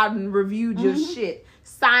know, I done reviewed your shit,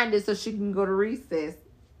 signed it so she can go to recess.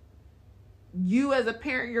 You as a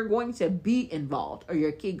parent, you're going to be involved or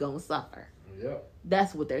your kid gonna suffer. Yep.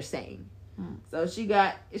 That's what they're saying. So she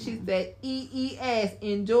said, EES,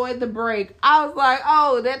 enjoy the break. I was like,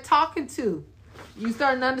 oh, they're talking to. You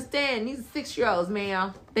starting to understand. These are 6-year-olds,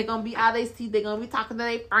 man. They're going to be out of their seat. They're going to be talking to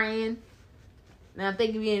their friend. Now, if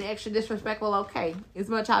they being extra disrespectful, okay. It's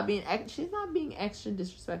much how being she's not being extra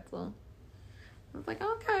disrespectful. I was like,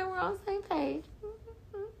 okay, we're on the same page.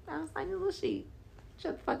 I was like a little sheep.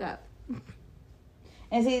 Shut the fuck up.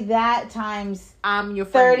 And see, that times I'm your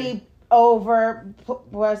friend. 30 over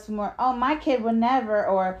was more, oh, my kid would never,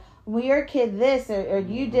 or well, your kid this, or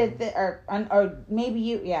you did this, or maybe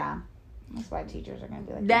you, yeah. That's why teachers are going to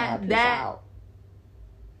be like, that.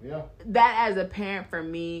 Yeah. That as a parent for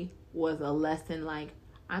me was a lesson. Like,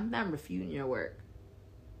 I'm not refuting your work,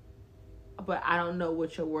 but I don't know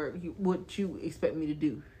what what you expect me to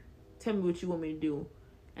do. Tell me what you want me to do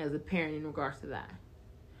as a parent in regards to that.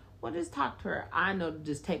 Well, just talk to her. I know to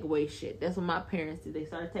just take away shit. That's what my parents did. They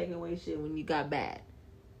started taking away shit when you got bad.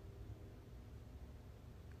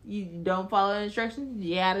 You don't follow instructions,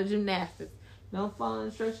 you're out of gymnastics. Don't follow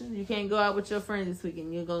instructions, you can't go out with your friends this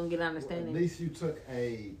weekend. You're going to get understanding. Well, at least you took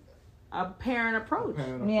a parent approach.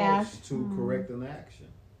 To correct an action.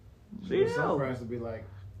 Some parents would be like,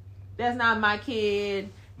 that's not my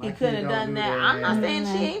kid. He couldn't have done that. I'm not saying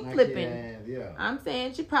she ain't flipping. I'm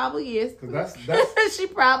saying she probably is. Because that's she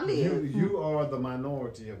probably is. You are the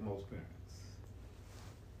minority of most parents.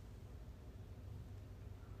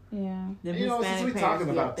 Yeah. Since we're talking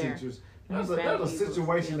about teachers, there's a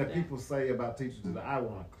situation that people say about teachers that I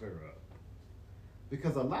want to clear up.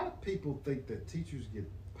 Because a lot of people think that teachers get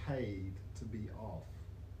paid to be off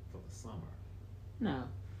for the summer. No.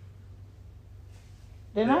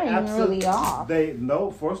 They're not even really off.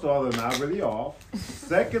 First of all, they're not really off.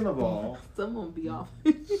 Second of all, some will be off.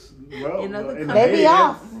 Well, they be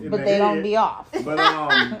off, but they don't be off. But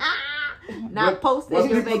not posted.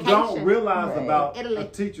 What people don't realize about Italy. a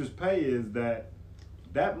teacher's pay is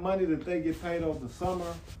that money that they get paid over the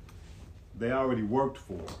summer, they already worked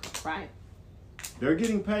for. Right. They're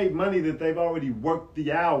getting paid money that they've already worked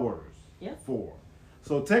the hours for.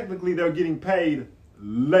 So technically, they're getting paid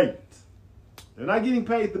late. They're not getting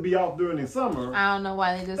paid to be off during the summer. I don't know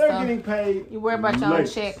why they just. They're getting paid. You worry about your own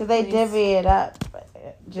check because they divvy it up.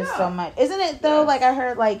 just so much. Isn't it though? Yes. Like I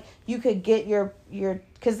heard, like you could get your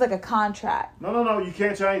because it's like a contract. No. You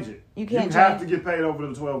can't change it. You can't. You have to get paid over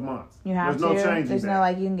the 12 months. You have There's to. no changing There's that. no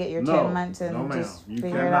like you can get your 10 months and just you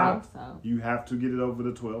figure it cannot. out. So. You have to get it over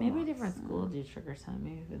the 12 Maybe months. a different school district or something.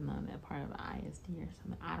 Maybe it's not that part of the ISD or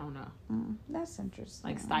something. I don't know. That's interesting.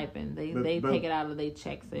 Like stipend. They But- take it out of their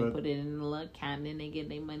checks. They but- put it in the little account and they get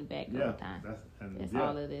their money back Yeah, over time. That's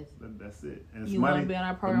all it is. That's it. And it's You money. want to be on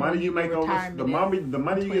our The program? money when you make get over retirement the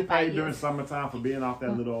money you get 25 paid during years. summertime for being off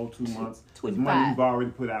that little old 2 months. It's 25. money you've already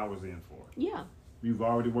put hours in for. Yeah. You've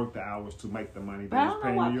already worked the hours to make the money. But I They're just don't know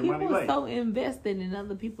paying why you your money people are late. so invested in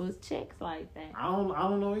other people's checks like that. I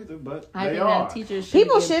don't know either, but I they think are. that teachers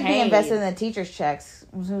People get should be paid. invested in the teachers' checks.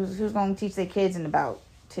 Who's going to teach their kids in about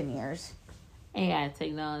 10 years? AI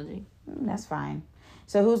technology. That's fine.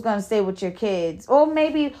 So who's going to stay with your kids? Or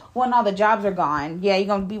maybe when all the jobs are gone, yeah, you're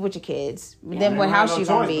going to be with your kids. Yeah. Then You what ain't house got no you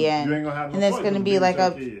going to choice, be in? You ain't gonna have no And it's choice going to but be with like your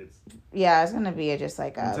a, kids. yeah, it's going to be just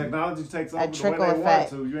like When a, technology takes over the way trickle they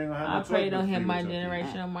effect. want to. You ain't gonna have no I choice. pray but don't to hit be my with your kids.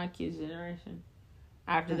 generation or my kids' generation.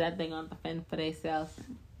 After that, they gonna have to fend for themselves.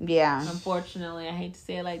 yeah. Unfortunately, I hate to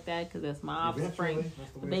say it like that because that's my offspring. Eventually,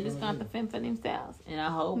 that's the way But they it's just gonna gonna have to fend for themselves. And I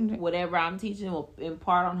hope Mhm. whatever I'm teaching will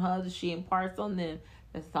impart on her that she imparts on them.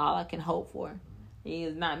 That's all I can hope for. He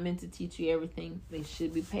is not meant to teach you everything. They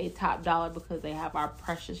should be paid top dollar because they have our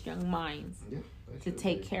precious young minds Yeah, they to should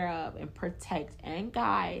take be. care of and protect and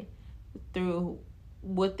guide through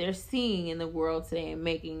what they're seeing in the world today and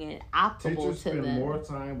making it optimal Teachers to spend them. more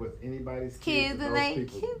time with anybody's Kids kids than than they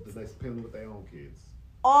those people kids. than they spend with their own kids.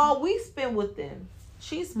 All we spend with them.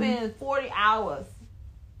 She spends 40 hours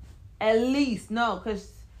at least. No,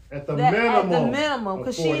 because At the at the minimum. minimum,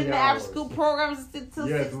 because she in the after school programs till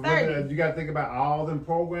Yes, 6:30. you got to think about all them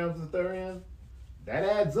programs that they're in. That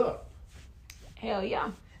adds up. Hell yeah.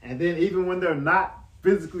 And then even when they're not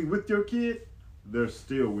physically with your kid, they're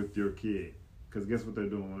still with your kid. Because guess what they're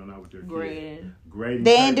doing when they're not with your kid? Grading. Grading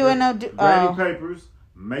They ain't papers, doing no grading papers,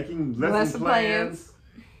 making lesson Lesson plans,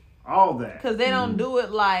 all that. Because they don't do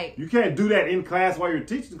it like. You can't do that in class while you're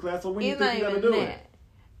teaching class. So when you It's think not you're even gonna do that. it?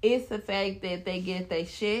 It's the fact that they get their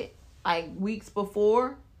shit like weeks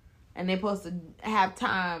before, and they're supposed to have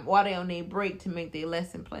time while they on their break to make their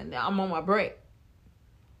lesson plan. Now, I'm on my break.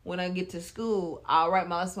 When I get to school, I'll write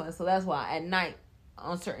my lesson plan. So that's why at night,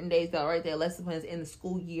 on certain days, they'll write their lesson plans in the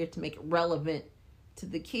school year to make it relevant to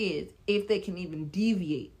the kids, if they can even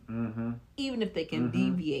deviate. Mm-hmm. Even if they can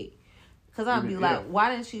deviate. Because I'll be Even like, if. why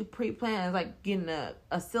didn't you pre-plan? It's like getting a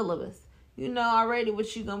syllabus. You know already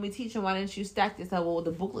what you're going to be teaching. Why didn't you stack this up? Well,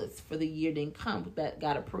 the booklets for the year didn't come, but that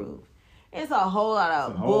got approved. It's a whole lot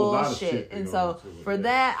of It's a whole lot of bullshit. shit that And goes so into it, for yeah.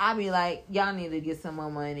 that, I be like, y'all need to get some more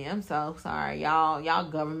money. I'm so sorry. Y'all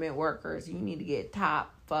government workers, you need to get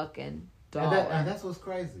top fucking dollar. And that's what's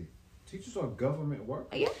crazy. Teachers are government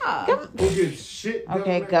workers. Yeah. Who get shit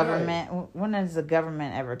Okay, pay. government. When has the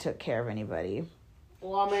government ever took care of anybody?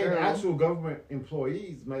 Well, I mean, True. actual government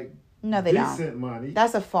employees make No, they don't. decent money.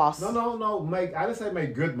 That's a false. No. I didn't say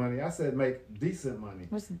make good money. I said make decent money.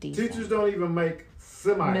 What's decent? Teachers don't even make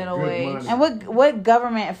semi Middle good wage. money. And what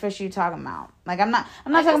government official you talking about? Like I'm not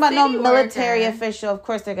Like talking a about no city military worker. official. Of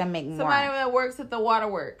course they're gonna make more. Somebody that works at the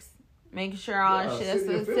waterworks. Making sure all Yeah, that shit. That's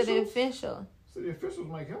city a city officials. official. City officials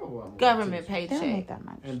make hell of a lot more. Government than They don't make paycheck. that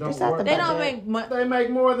much. And Just don't out work. the They don't budget. make teachers. They make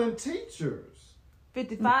more than teachers.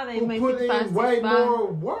 55. They Who make put 55, in way 65. more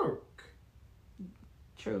work.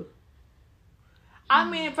 True. I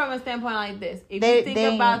mean it from a standpoint like this. If They- you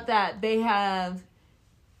think about that, they have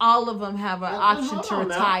all of them have an Well, option hold to on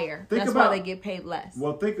now. retire. Think That's about- why they get paid less.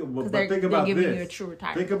 Well, think they're about giving this. you a true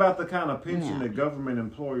retirement. Think about the kind of pension Yeah. that government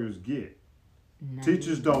employers get. Not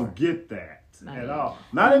Teachers anymore. don't get that Not at anymore. all.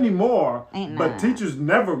 Not anymore. Ain't but none. teachers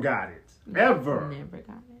never got it. Ever. Never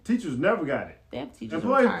got it. Teachers never got it. They have teachers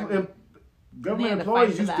Employees, retirement. government had to employees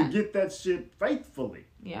fight for used to that. get that shit faithfully.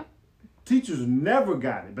 Yeah. Teachers never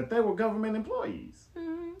got it, but they were government employees.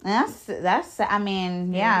 That's I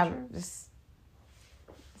mean, Yeah, yeah. true. Just,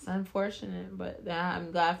 It's unfortunate, but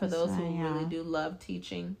I'm glad for those who Yeah. really do love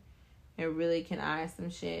teaching and really can eye some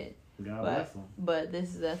shit. God bless But them. but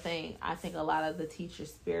this is the thing. I think a lot of the teacher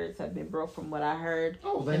spirits have been broke from what I heard.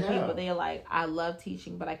 Oh, they and have. people they're like, I love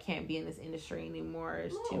teaching, but I can't be in this industry anymore.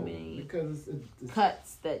 There's too No, many because it's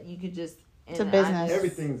cuts that you could just. It's a and business.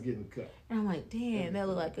 everything's getting cut. And I'm like, damn, that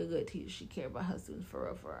look like a good teacher. She care about her students for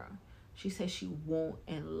real, for real. She says she want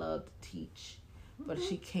and love to teach, but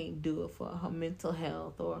she can't do it for her mental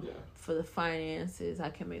health or Yeah. for the finances. I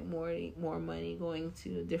can make more money going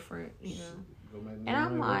to a different, And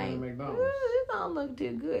I'm like, it don't look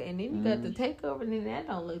too good. And then you got the takeover, and then that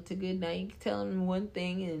don't look too good. Now you tell them one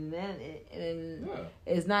thing, and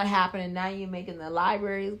it's not happening. Now you're making the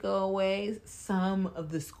libraries go away. Some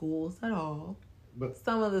of the schools, not all, but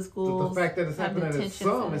some of the schools. The fact that it's happening at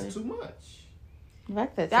some is too much.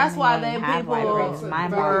 That's why people were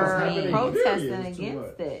protesting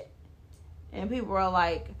against it. And people are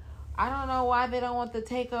like, I don't know why they don't want the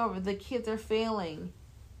takeover. The kids are failing.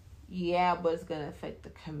 Yeah, but it's going to affect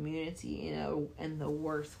the community in the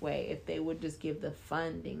worst way. If they would just give the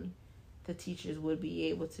funding, the teachers would be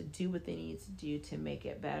able to do what they need to do to make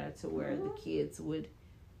it better to where the kids would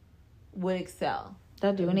excel.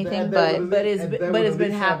 Don't do anything, but it's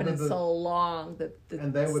been happening so long that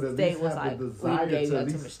the state was like, we gave you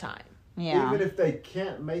too much time. Yeah. Even if they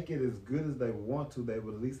can't make it as good as they want to, they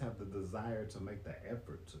would at least have the desire to make the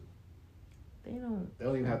effort to. They don't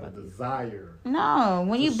even have the desire. No,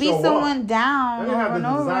 when you beat someone down, they don't have the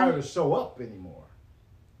desire to show up anymore.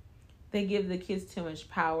 They give the kids too much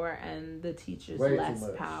power, and the teachers less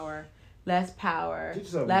power, less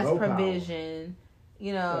provision.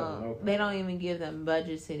 Power. They don't even give them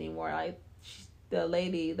budgets anymore. Like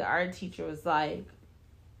the art teacher was like,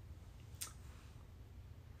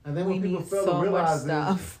 and then when people fail to realize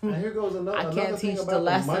this, and here goes another thing about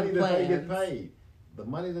the money that they get paid. The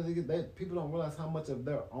money that they get, people don't realize how much of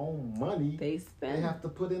their own money they have to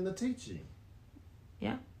put into teaching.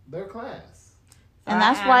 Yeah. Their class. And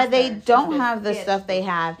that's why they don't have the stuff they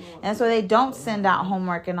have. And that's why they don't send out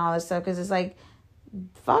homework and all this stuff. Because it's like,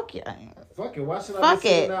 fuck you. Fuck it. Why should I be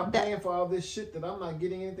sitting out paying for all this shit that I'm not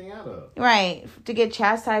getting anything out of? Right. To get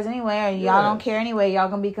chastised anyway. Or y'all don't care anyway. Y'all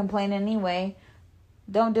going to be complaining anyway.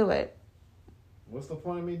 Don't do it. What's the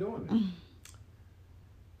point of me doing it?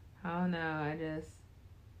 I don't know.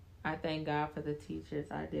 I thank God for the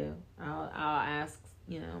teachers. I do. I'll ask,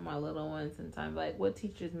 my little ones sometimes, like, what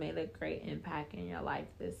teachers made a great impact in your life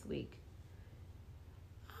this week?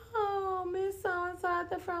 Oh, Miss So-and-so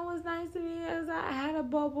at the front was nice to me as I had a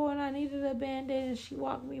bubble and I needed a Band-Aid and she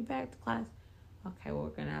walked me back to class. Okay, well, we're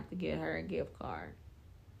going to have to get her a gift card.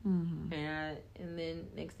 Mm-hmm. And then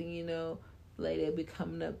next thing you know, the lady will be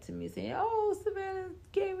coming up to me saying, oh, Savannah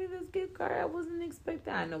gave me this gift card. I wasn't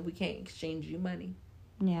expecting. I know we can't exchange you money.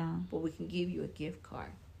 Yeah. But we can give you a gift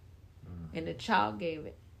card. Mm-hmm. And the child gave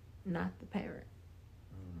it, not the parent.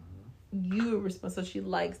 Mm-hmm. You are responsible. So she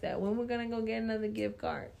likes that. When we're going to go get another gift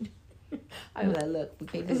card? I was like, look, we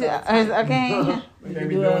can't do that. Okay. We can't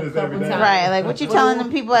be doing this every day. Right. Like, what you telling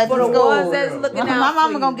them people at the school? My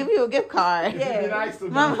mama going to give you a gift card. If you be nice to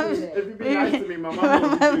me, my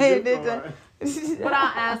mama will give you a gift card. But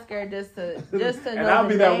I'll ask her just to know. And I'll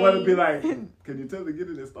be that one to be like, can you tell me to get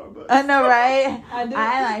it at Starbucks? I know, right? I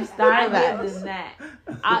like Starbucks. I give them that.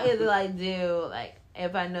 I'll either do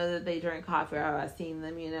if I know that they drink coffee or I've seen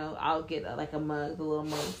them, I'll get a mug, the little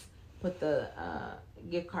mugs, put the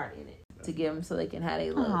gift card in it to give them so they can have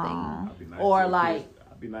a little thing. Nice or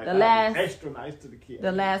extra nice to the kids.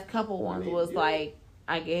 The last couple ones was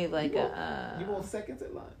I gave you want seconds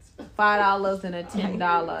at lunch? $5 and a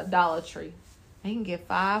 $10 Dollar Tree. They can get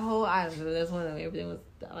 5 whole items. That's when everything was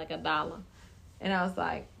like $1. And I was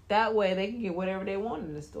like, that way they can get whatever they want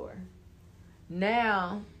in the store.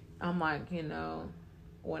 Now, I'm like,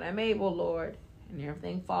 when I'm able, Lord, and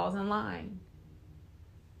everything falls in line,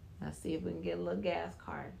 let's see if we can get a little gas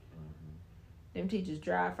card. Mm-hmm. Them teachers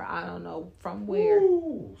drive for I don't know from where.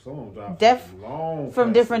 Ooh, some of them drive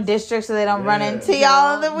from different districts so they don't run into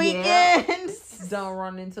y'all on the weekends. Don't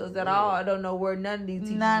run into us at all. I don't know where none of these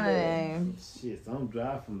teachers None of them. Shit, some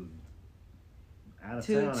drive from out of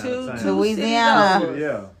town. To Louisiana.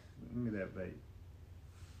 Yeah. Give me that bait.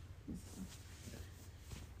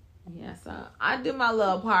 Yeah, so I do my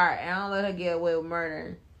little part and I don't let her get away with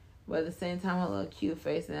murder. But at the same time, her little cute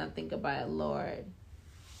face and I think about it, Lord,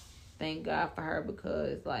 thank God for her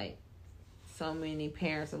because so many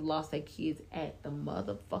parents have lost their kids at the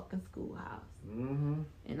motherfucking schoolhouse. Mm-hmm.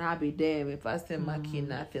 And I'll be damned if I send my kid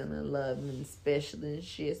not feeling loved and special and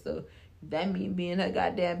shit. So that mean being her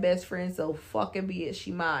goddamn best friend. So fucking be it.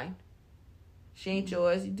 She mine. She ain't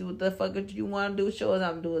yours. You do what the fuck you want to do with yours.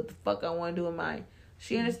 I'm doing what the fuck I want to do with mine.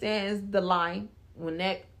 She understands the line. When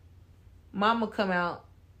that mama come out,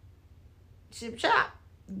 chip chop,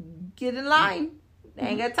 get in line. They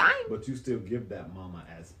ain't got time. But you still give that mama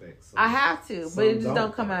aspect. I have to, but it just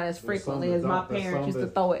don't come out as frequently as my parents used to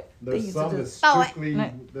throw it. They used to just throw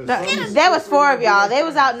it. There was 4 of y'all. They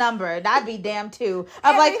was outnumbered. I'd be damned too.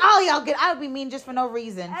 I'm like, oh y'all good. I would be mean just for no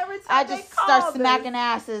reason. I just start smacking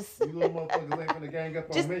asses. You little motherfuckers ain't gonna gang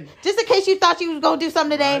up on me. Just in case you thought you was gonna do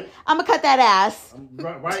something today, I'm gonna cut that ass.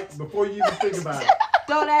 Right before you even think about it.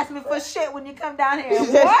 Don't ask me for shit when you come down here.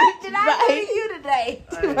 What did I do to you today?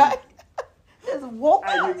 Right. Just woke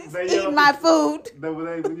up. Eating my food.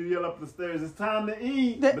 When you yell up the stairs, it's time to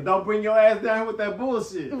eat. But don't bring your ass down here with that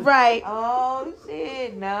bullshit. Right. Oh,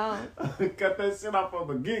 shit, no. Cut that shit off from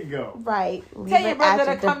the get-go. Right. Tell your brother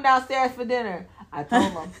to come downstairs for dinner. I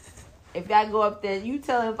told him. If I go up there, you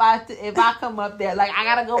tell him if I come up there, like I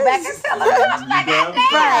gotta go back and tell him.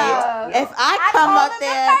 Right. If I come up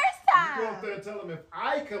there, you go up there and tell him if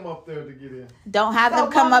I come up there to get in. Don't have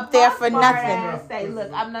them come up there for nothing. Say,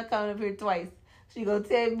 look, I'm not coming up here twice. She gonna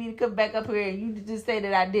tell me to come back up here, and you just say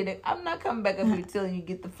that I did it. I'm not coming back up here telling you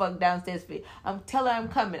get the fuck downstairs for you. I'm telling her I'm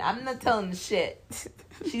coming. I'm not telling the shit.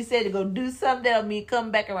 She said to go do something that'll mean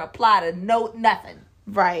come back and reply to nothing.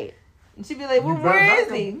 Right. And she be like, well, where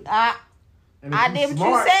is he? I did what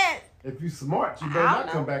you said. If you smart, you better not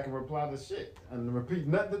come back and reply to shit and repeat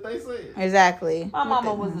nothing that they said. Exactly. My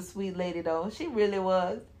mama was a sweet lady, though. She really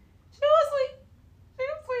was. She was sweet. She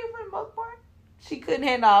was sweet for the most part. She couldn't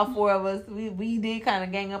handle all four of us. We did kind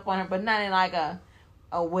of gang up on her, but not in like a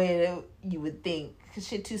way that you would think. Because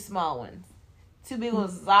she had two small ones. Two big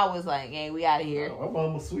ones was always like, hey, we out of here. My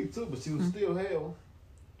mom was sweet, too, but she was still hell.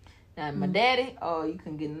 Now, my daddy, you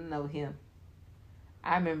couldn't get to know him.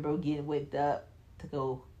 I remember getting waked up to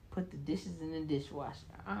go put the dishes in the dishwasher.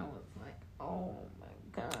 I was like, oh my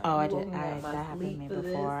God. Oh, I did. That happened to me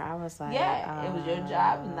before. I was like, yeah, it was your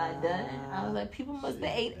job and not done. I was like, people must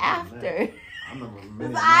have ate after. I remember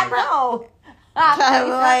many know.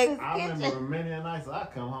 I remember many nights I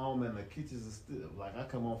come home and the kitchens are still, like I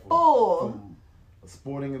come home from a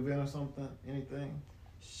sporting event or something, anything.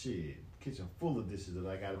 Shit. Kitchen full of dishes that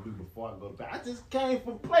I gotta do before I go to bed. I just came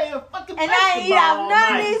from playing fucking basketball. And I ain't eat out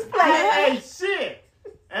none of these plates. I ate shit.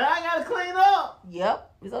 And I gotta clean up.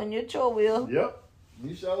 Yep. It's on your chore wheel. Yep.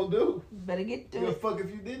 You sure do. Better get to Give it. a fuck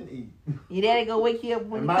if you didn't eat. Your daddy gonna wake you up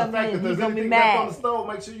when you come in. If He's there's gonna be anything left on mad. the stove,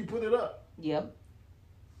 make sure you put it up. Yep.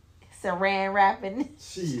 Saran wrapping.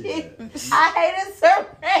 Shit. I hated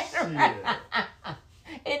saran wrap.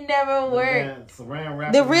 It never worked. Saran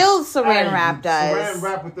wrap. The real saran wrap does. Saran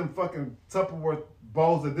wrap with them fucking Tupperware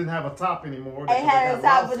bowls that didn't have a top anymore. It had a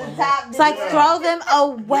top with the top. It's like, throw them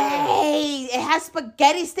away. It has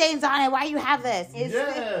spaghetti stains on it. Why you have this?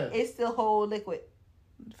 It's still whole liquid.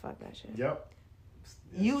 Fuck that shit. Yep.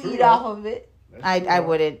 You eat off of it. I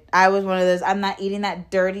wouldn't. I was one of those. I'm not eating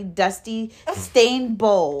that dirty, dusty, stained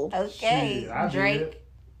bowl. Okay. Shit, Drake.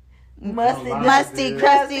 Musty,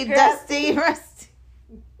 crusty, dusty, rusty.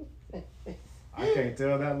 I can't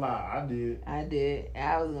tell that lie. I did.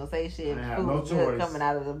 I was gonna say shit. I had Food no was good choice. coming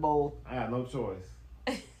out of the bowl. I had no choice.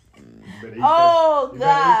 God! You better eat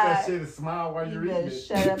that shit and smile while you're eating it.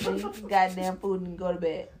 Shut up and eat goddamn food and go to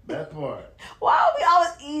bed. That part. Why are we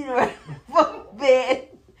always eating right from bed?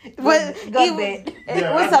 Go to bed.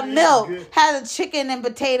 With some milk. Had a chicken and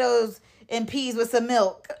potatoes and peas with some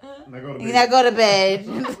milk. Now go to bed.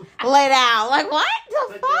 Lay down. Like, what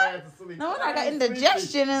the fuck? No wonder I got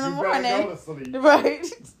indigestion in the morning. Right.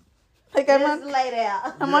 Like just lay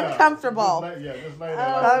down. I'm uncomfortable. Just lay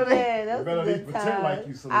down. Man, that's better a good pretend like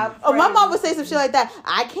you sleep. My mom would say some shit like that.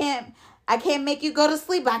 I can't make you go to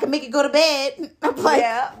sleep, but I can make you go to bed. I'm like,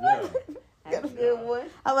 yeah. That's a good one.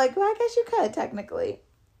 I'm like, well, I guess you could technically.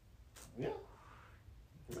 Yeah.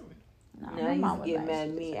 Really? No, I used to get mad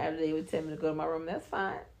at me after they would tell me to go to my room. That's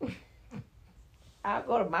fine. I'll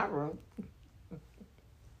go to my room.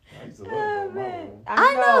 I used to love going to my room.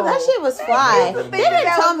 I know that shit was fly. They didn't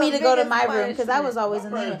tell me to go to my room because I was always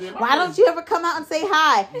in there. Why don't you ever come out and say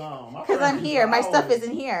hi? Because I'm here. My stuff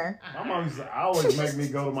isn't here. My mom used to always make me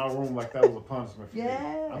go to my room like that was a punishment for me.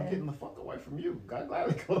 Yeah. I'm getting the fuck away from you. I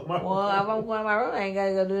gladly go to my room. Well, if I'm going to my room, I ain't got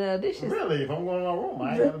to go do no dishes. Really? If I'm going to my room,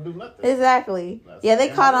 I ain't got to do nothing. Exactly. Yeah, they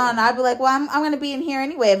caught on. I'd be like, well, I'm going to be in here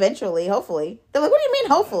anyway eventually, hopefully. They're like, what do you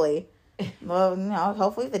mean hopefully? Well,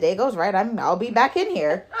 hopefully if the day goes right, I'll be back in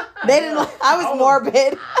here. They didn't like, I was morbid.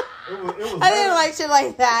 It was I didn't like shit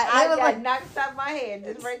like that. I got knocked out my head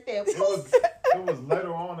just right there. It was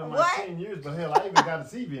later on in my teen years, but hell, I even got a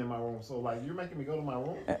TV in my room. So like, you're making me go to my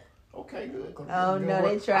room? Okay, good. Oh no,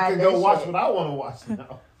 they tried. I can go watch what I want to watch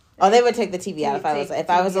now. Oh, they would take the TV out if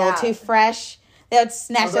I was a little too fresh. They would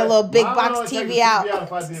snatch their little big box TV out.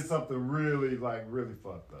 If I did something really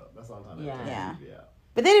fucked up. That's all I'm trying to take the TV out.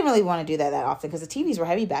 But they didn't really want to do that often because the TVs were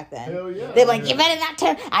heavy back then. Hell yeah. They're like, you better not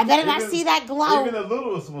turn. I better not see that glow. Even the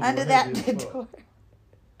littlest ones under that door.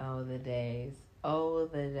 Oh, the days. Oh,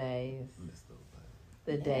 the days.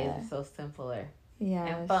 The days are so simpler. Yeah.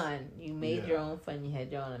 And fun. You made your own fun. You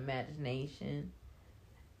had your own imagination.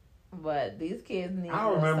 But these kids need. I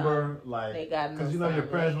remember, they got because no your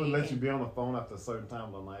parents sound. would let you be on the phone after a certain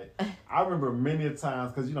time of the night. I remember many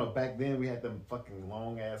times, because back then we had them fucking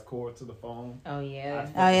long ass cords to the phone. Oh yeah.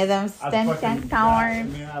 Them stand cords.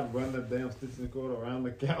 I'd run the damn stitching cord around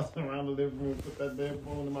the couch, around the living room, put that damn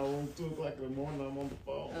phone in my room 2 o'clock in the morning. I'm on the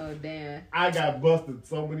phone. Oh damn. I got busted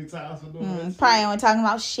so many times for doing that. Probably only talking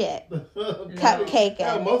about shit. Cupcake.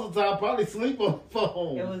 Most of the time, I probably sleep on the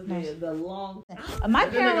phone. It was the long. My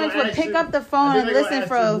parents would pick up the phone and listen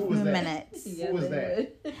for a few minutes. Who was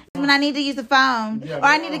that? When I need to use the phone, or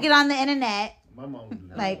I need to get on the internet. My mom would do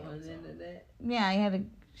that. Like, On the internet. yeah, I had to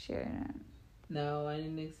share that. No, I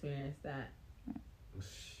didn't experience that.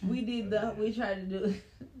 We tried to do.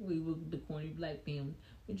 We were the corny black family.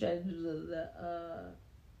 We tried to do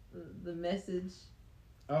the message.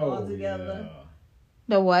 all together. Yeah.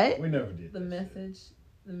 The what? We never did The messages.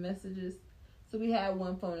 So we had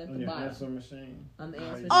one phone at the bottom. Answer machine. On the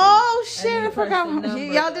answer machine. Oh shit! And I forgot. y'all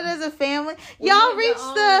Y'all did as a family. We Y'all did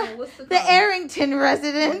reached the Arrington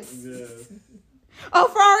residence. Yes. Oh,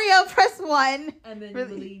 Fario, press 1. And then you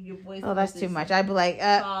would leave your voice. Oh, that's too much. I'd be like,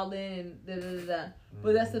 call in and da da da da.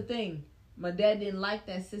 But that's the thing. My dad didn't like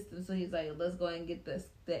that system, so he's like, let's go ahead and get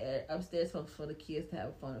the upstairs phone for the kids to have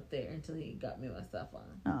a phone up there until he got me my stuff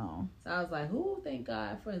on. Oh. So I was like, ooh, thank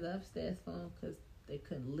God for the upstairs phone, because they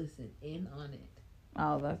couldn't listen in on it.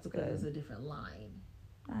 Oh, that's because good. it was a different line.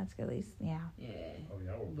 That's good, at least, yeah. Yeah. Oh,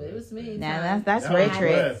 y'all were But it was me. Nah, that's rich.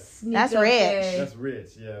 That's rich. That's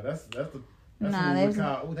rich. Yeah, that's the. Nah, they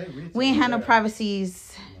rich. We ain't had no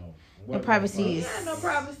privacies. No. No privacies. You had no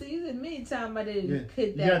privacies. And many times I didn't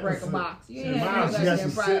hit that you breaker box. You ain't Mom, had no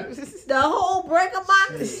privacy. The whole breaker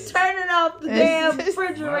box is turning off the damn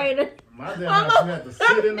refrigerator. My damn house, you had to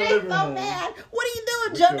sit in the living room. So mad. What are you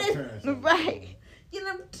doing, Jonas? Right. You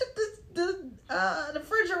know, took the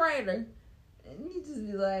refrigerator. And you just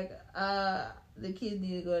be like, the kids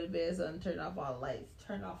need to go to bed, so turn off all the lights.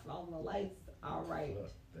 Turn off all the lights. All right.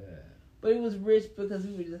 But it was rich because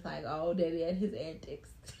we were just like, oh, daddy had his antics.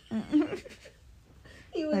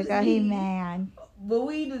 He was he mad. But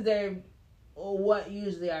we deserve what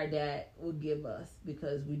usually our dad would give us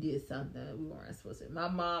because we did something we weren't supposed to. My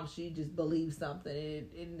mom, she just believed something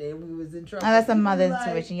and then we was in trouble. Oh, that's a mother's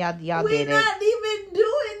intuition. Y'all did it. We're not even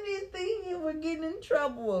doing anything and we're getting in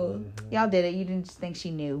trouble. Mm-hmm. Y'all did it. You didn't just think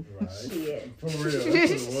she knew. Right. Shit. For real, that's what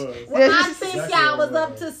it was. Well, I think y'all was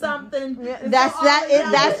up to something. That's that.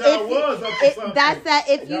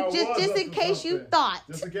 If you just in case you thought.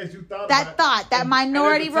 Just in case you thought that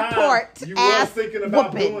minority report. You was thinking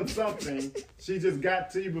about doing something. She just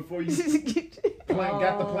got to you before you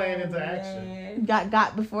got the plan into action.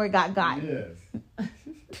 Got before it got gotten. Yes.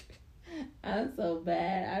 I'm so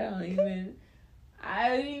bad. I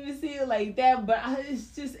didn't even see it like that, but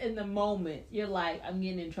it's just in the moment. You're like, I'm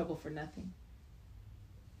getting in trouble for nothing.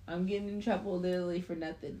 I'm getting in trouble literally for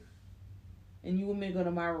nothing. And you want me to go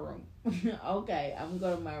to my room. Okay, I'm going to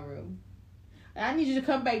go to my room. I need you to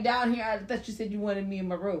come back down here. I thought you said you wanted me in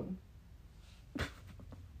my room.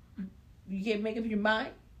 You can't make up your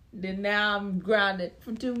mind. Then now I'm grounded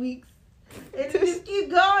for 2 weeks. And just keep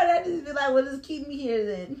going. I just be like, well, just keep me here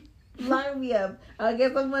then. Line me up. I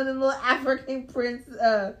guess I'm one of the little African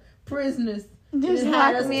prisoners. Just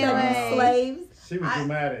lock me away. Slaves. She was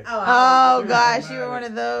dramatic. Oh gosh, you were one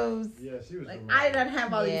of those. Yeah, she was like, dramatic. I don't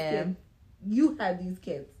have all these kids. You have these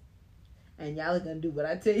kids. And y'all are going to do what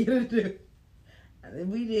I tell you to do. And then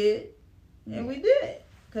we did. And we did it.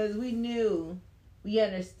 Because we knew, we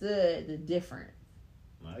understood the difference.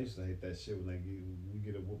 I used to hate that shit when you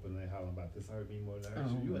get a whooping and they hollering about this hurt me more than hurt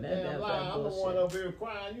you. You a that damn lie. I'm the one over here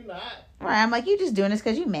crying. You not. Right. I'm like, you just doing this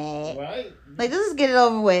because you mad. Right. Like, let's just get it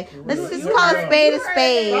over with. Let's just call a spade a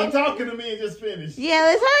spade. Stop talking to me and just finish. Yeah,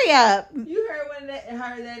 let's hurry up. You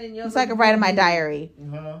heard that in your. It's like I write in my diary.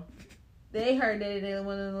 Uh-huh. They heard that in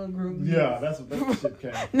one of the little groups. Yeah, that's what shit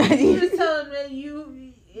came from. You just tell them that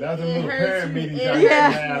you. That's a little parent meeting.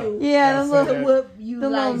 Yeah, those little whoop you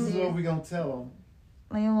like. This is what we gonna tell them.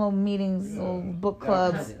 Like little meetings, little book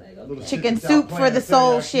clubs. Like, chicken soup for the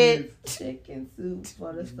soul shit. Chicken soup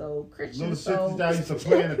for the soul. Christian little soul. shit that y'all used to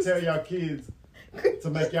plan to tell y'all kids to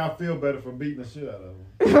make y'all feel better for beating the shit out of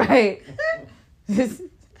them. Right.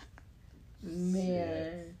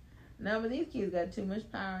 Man. No, but these kids got too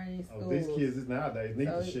much power in these schools. These kids nowadays need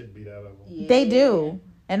the shit beat out of them. Yeah. They do.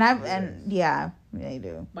 They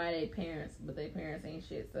do. By their parents, but their parents ain't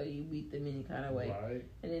shit, so you beat them any kind of way. Right.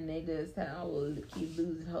 And then they just keep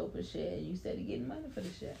losing hope and shit, and you steady getting money for the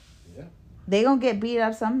shit. Yeah. They gonna get beat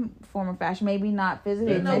up some form or fashion, maybe not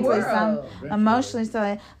physically, mentally, some emotionally.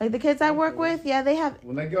 So like the kids I work with, they have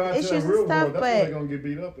when they go out issues to the real and stuff, world, that's but where they're gonna get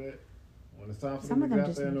beat up at. When it's time for Some them of to them get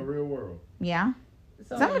out there in the real world. Yeah.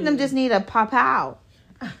 So Some of them just need to pop out.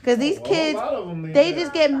 Because these A kids, lot of them need they that.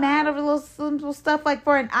 just get mad over little simple stuff like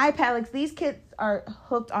for an iPad. Like these kids are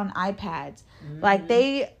hooked on iPads. Like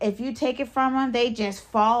if you take it from them, they just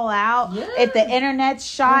fall out. Yeah. If the internet's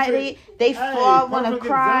shoddy, they fall, want to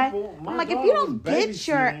cry. Example, I'm like, if you don't get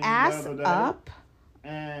your ass up.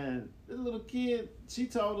 And this little kid, she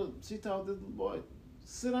told this little boy,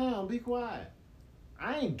 sit down, be quiet.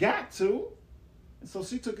 I ain't got to. And so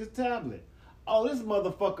she took his tablet. Oh, this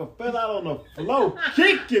motherfucker fell out on the floor,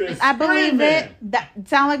 kicking and screaming. I believe it. That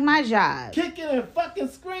sound like my job. Kicking and fucking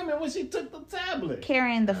screaming when she took the tablet.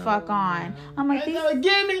 Carrying the fuck on. I'm like, And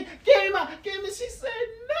give me. She said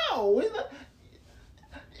no.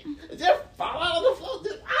 Just fall out on the floor.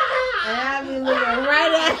 Just, And I be looking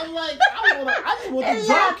right at. I'm like, I just want to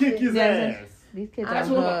drop kick his ass. These kids I are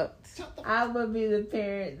hooked. I'm gonna be the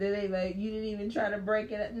parent that they like. You didn't even try to break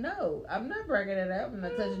it up. No, I'm not breaking it up. I'm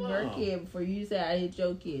not touching your kid before you say I hit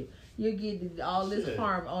your kid. You're getting all this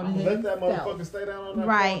harm on him. Let that motherfucker stay down on that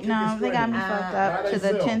Right? No, they got me fucked up to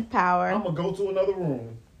the 10th power. I'm gonna go to another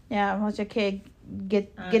room. Yeah, let your kid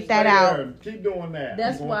get Stay that out. There. Keep doing that.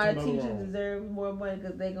 That's I'm going why to another teachers room. deserve more money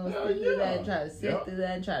because they gonna sit through that and try to sit through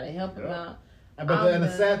that and try to help him out. But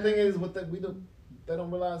the sad thing is, they don't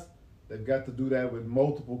realize they've got to do that with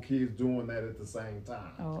multiple kids doing that at the same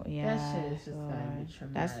time. Oh yeah, that shit is just gotta be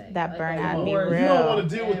traumatic. That burnout You be real. don't want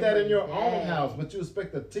to deal with that in your Every own day. house, but you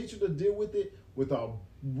expect a teacher to deal with it with a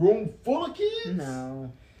room full of kids?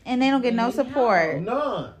 No. And they don't get no support.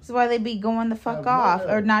 None. That's why they be going the fuck Have off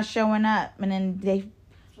no or not showing up, and then they.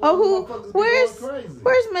 Motherfuckers be Where's going crazy.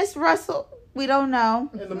 Where's Miss Russell? We don't know.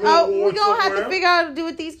 In the mental We're ward gonna have to somewhere. figure out how to do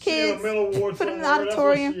with these She in kids. a mental ward Put them in the somewhere. That's where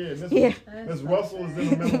auditorium. she is. Yeah. Miss Russell is in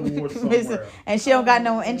the mental ward somewhere. And she don't got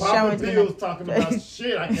no Popping insurance. pills talking about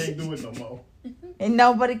shit. I can't do it no more. And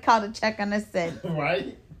nobody called to check on us. Said,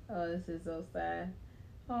 Right? Oh, this is so sad.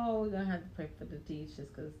 Oh, we're gonna have to pray for the teachers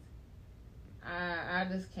because I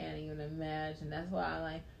just can't even imagine. That's why I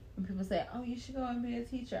like when people say, "Oh, you should go and be a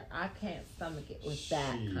teacher." I can't stomach it with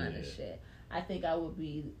that kind of shit. I think I would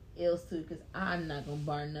be ill too because I'm not gonna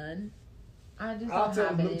bar none. I just I'll don't tell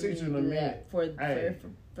have a new any teacher in a to do minute. that for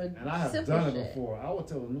And I have simple done it shit. before. I would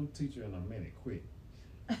tell a new teacher in a minute, quit.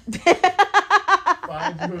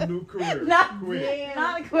 Find you a new career. Not quit. Yeah.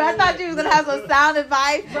 not quit. I thought you was gonna have some sound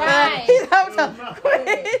advice. Right. He's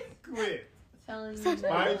quit. Quit. Telling you that.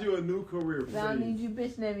 Find you a new career, please. I don't need you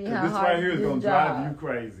bitching at me 'Cause how this hard right here is this gonna job. drive you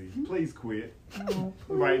crazy. Please quit. Oh,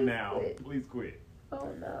 Right please now. quit. Please quit. Oh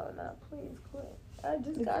no, please quit. I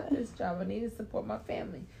just got this job. I need to support my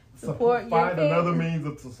family. Support your Find family. another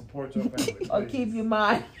means to support your family. Or please. keep your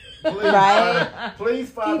mind. Please Right. please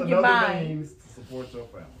find Keep your another mind. means to support your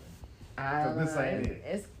family. I don't This know. ain't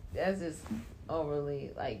it. That's just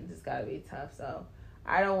overly just gotta be tough. So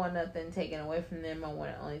I don't want nothing taken away from them. I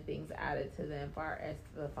want only things added to them far as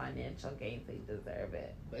the financial gains. They deserve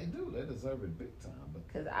it. They do. They deserve it big time. But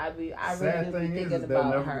Cause I really Sad do thing be is thinking they're about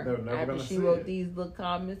never her after gonna she see wrote it. these little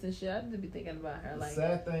comments and shit. I just be thinking about her the like.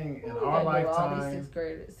 sad thing in "Ooh, our you gotta do all lifetime,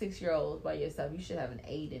 these 6-year-olds by yourself. You should have an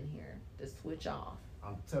 8 in here to switch off.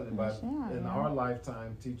 I'm telling you, about Yeah, in yeah. our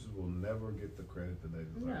lifetime, teachers will never get the credit that they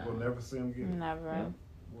deserve. No. We'll never see them get it. Never.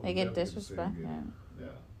 We'll They get never see 'em disrespect. get it. Yeah. Yeah.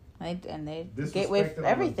 And they Disrespected get with on a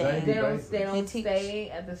everything. daily They don't. basis. They don't They teach- stay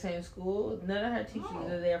at the same school. None of her teachers No.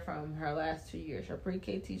 are there from her last 2 years. Her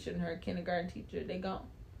pre-K teacher and her kindergarten teacher, they gone.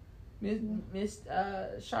 Miss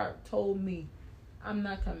Sharp told me, "I'm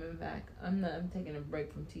not coming back. I'm taking a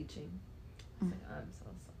break from teaching." I was like, I'm so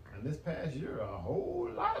sorry. And this past year, a whole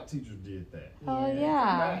lot of teachers did that. Oh They come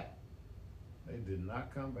yeah. back. They did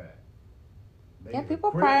not come back. They Yeah, either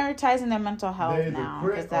people quit- prioritizing their mental They health either now.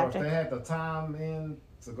 quit, Because or if after, they had the time in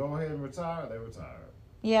to go ahead and retire, they retired.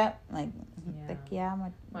 yeah, like, Yeah. I'm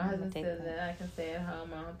My gonna husband take said that. that I can stay at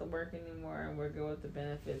home. I don't have to work anymore, and we're good with the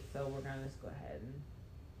benefits. So we're gonna just go ahead and.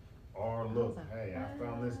 Or look, like, hey, I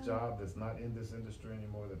found this job that's not in this industry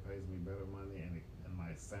anymore that pays me better money, and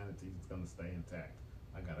my sanity is gonna stay intact.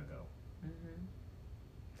 I gotta go. Mm-hmm.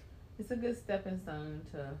 It's a good stepping stone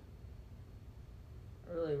to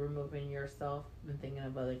really removing yourself and thinking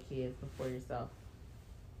of other kids before yourself.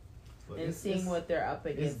 Look, And seeing what they're up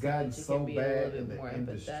it's against so gotten that you so can be a bad little in bit the more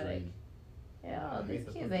industry. empathetic. Yeah, I all these hate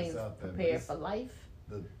to kids put this ain't out there, but prepared it's- for life.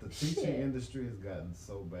 The teaching Shit. industry has gotten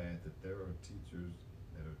so bad that there are teachers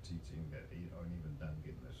that are teaching that aren't even done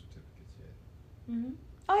getting their certificates yet. Mm-hmm.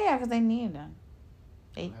 Oh yeah, because they need them.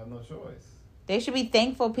 They have no choice. They should be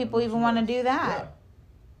thankful people Have no even want to choice. do that.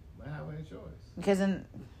 Yeah. They have any choice. Because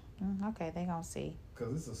okay, they gonna see.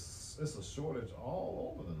 Because it's a shortage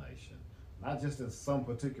all over the nation, not just in some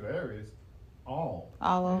particular areas. All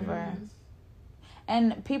All over. areas.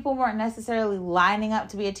 And people weren't necessarily lining up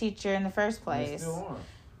to be a teacher in the first place. They still aren't.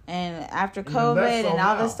 And after Even COVID less so and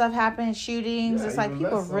all now. this stuff happened, shootings, Yeah, it's like even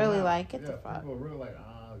people less so really now. like, get the fuck. People are really like,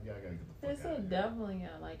 yeah, I gotta get the fuck It's out of here. definitely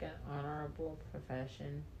like an honorable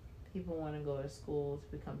profession. People want to go to school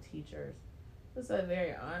to become teachers. It's a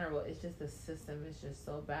very honorable. It's just the system is just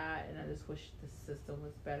so bad, and I just wish the system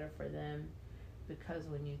was better for them. Because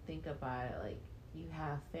when you think about it, like, you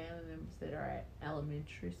have family members that are at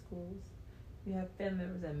elementary schools, you have family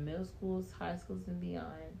members at middle schools, high schools, and beyond.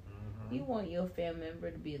 Mm-hmm. You want your family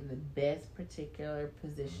member to be in the best particular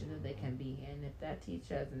position that they can be in. If that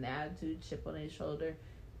teacher has an attitude, chip on his shoulder,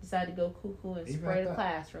 decide to go cuckoo and Even spray at the the-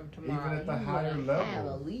 classroom tomorrow, even at the you higher want to level. have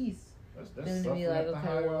at least That's them to be suffering like, at the okay,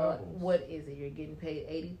 higher well, levels. what is it? You're getting paid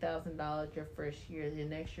 $80,000 your first year. The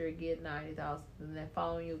next year you get $90,000, and then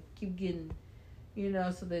following you keep getting,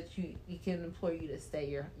 so that you can employ you to stay.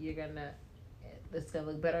 You're gonna. It's gonna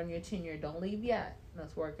look better on your tenure. Don't leave yet.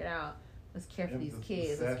 Let's work it out. Let's care for And these the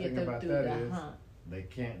kids. sad Let's get thing them about through that that is hump. They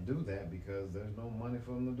can't do that because there's no money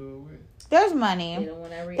for them to do it with. There's They money. don't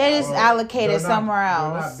want every They just hour. allocate They're it not- somewhere They're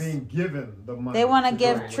else. not being given the money. They want to go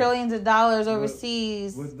give with. trillions of dollars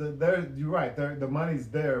overseas. With you're right. The money's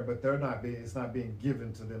there, but it's not being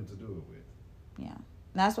given to them to do it with. Yeah,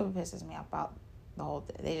 that's what pisses me off about the whole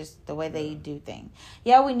thing. The way they do things.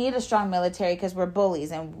 Yeah, we need a strong military because we're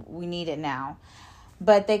bullies and we need it now.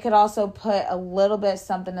 But they could also put a little bit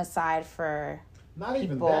something aside for Not even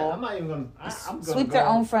people. that. I'm not even gonna. I'm gonna Sweep go, their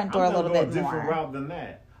own front door I'm a little gonna bit go a different more. route than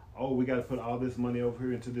that. Oh, we got to put all this money over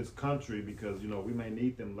here into this country because we may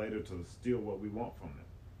need them later to steal what we want from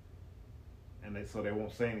them, and so they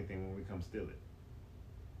won't say anything when we come steal it.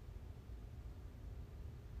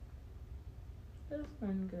 That's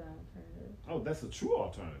one good alternative. Oh, that's a true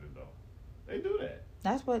alternative though. They do that.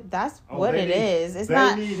 That's what Oh, what they it need- is. It's they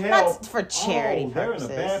not need help. not for charity They're purposes.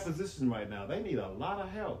 in a bad position right now. They need a lot of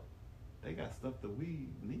help. They got stuff that we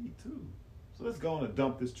need too. So let's go on and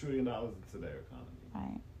dump this $1 trillion into their economy.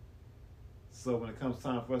 Right. So when it comes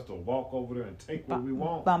time for us to walk over there and take what we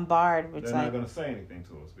want, Bombard, which they're like not going to say anything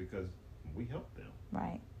to us because we helped them.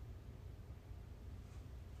 right.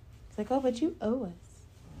 It's like, oh, but you owe us.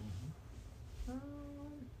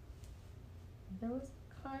 There was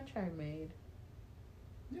a contract made.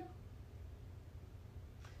 Yeah.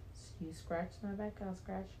 So you scratch my back, I'll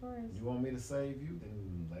scratch yours. You want me to save you?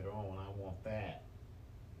 Then later on when I want that,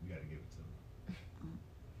 you got to give it to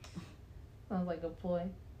me. Sounds like a ploy.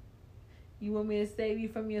 You want me to save you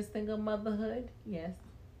from your single motherhood? Yes.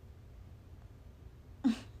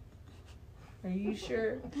 Are you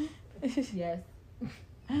sure? Yes.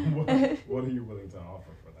 what are you willing to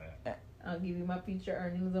offer for that? I'll give you my future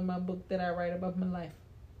earnings on my book that I write about my life.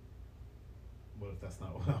 What if that's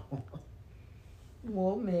not what I want?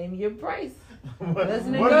 Well, name your price. What- Let's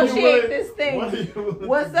what are you negotiate willing- this thing. what are you willing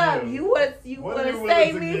What's to up? give? You What want are you to willing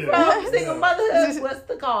save to me give? from single Yeah. motherhood? What's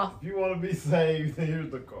the cost? If you want to be saved, then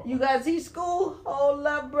here's the call. You gotta teach school? Hold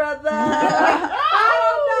up, brother. I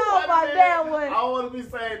don't know about that one. I don't want to be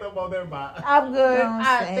saved no more. Never mind. I'm good. Don't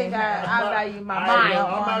I say think that. I value my I mind. don't-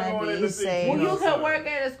 I'm not wanna going be into saved. teaching. Well, you No, can sir. work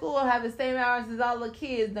at a school and have the same hours as all the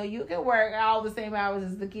kids. No, you can work all the same hours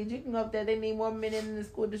as the kids. You can go up there. They need more men in the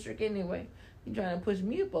school district anyway. You trying to push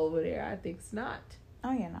me up over there? I think it's not.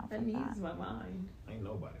 Oh, yeah, no. That needs my mind. Ain't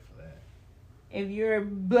nobody for that. If you're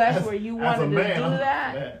blessed where you As a wanted man, to do I'm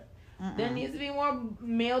that, for that. there needs to be more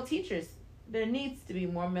male teachers. There needs to be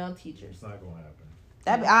more male teachers. It's not gonna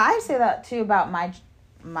happen. I say that too about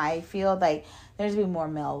my field. Like, there's to be more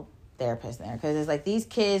male therapists in there because it's like these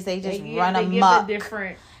kids, they just run they amok. give a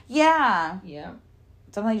different. Yeah. Yeah.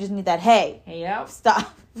 Sometimes you just need that. Hey, Yep.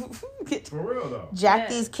 stop. For real though. Jack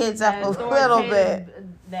these kids up a little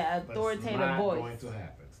bit. That But authoritative it's not voice. going to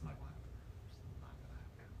happen. It's not going to happen. It's not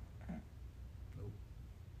going to happen.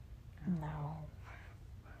 Nope. No.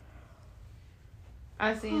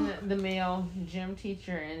 I seen the male gym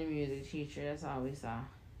teacher and the music teacher. That's all we saw.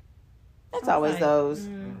 It's always those.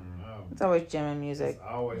 No. It's always gym and music. It's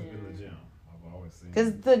always been the gym. I've always seen.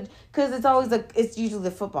 Because it's always it's usually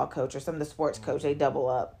the football coach or some of the sports coach. They double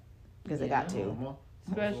up because they got to.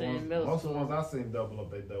 Especially in middle Most school. of the ones I've seen double up,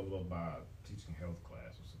 they double up by teaching health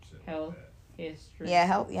class or some shit Health. like that. History. Yeah,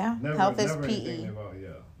 health. Yeah, Never, health is never anything PE.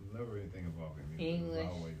 never anything involving music. English. It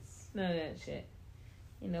was always. None of that shit.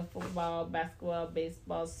 Football, basketball,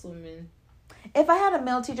 baseball, swimming. If I had a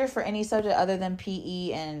male teacher for any subject other than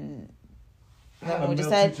PE and I had what a we just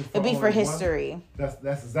male said, teacher it'd be for only one. history.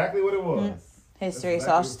 That's exactly what it was. History, That's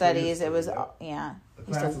social exactly studies. It was history, yeah. The I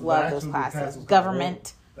used to classes- love the those actual class classes. was called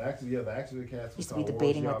Government. The actual class was Used to be called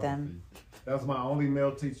debating World with them. Geography. That was my only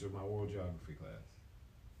male teacher, my world geography class.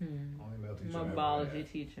 Only male teacher. I My ever biology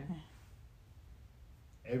had. teacher.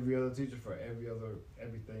 every other teacher for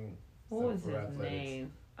everything. What was except for his athletics.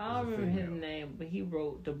 name? I don't Was a remember his female. name, but he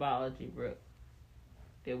wrote the biology book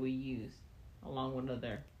that we used along with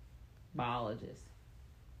other biologists.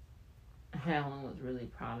 Helen was really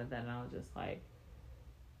proud of that, and I was just like,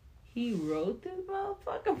 he wrote this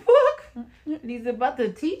motherfucking book, and he's about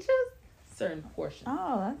to teach us certain portions.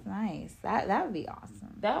 Oh, that's nice. That would be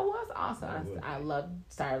awesome. That was awesome. That would. I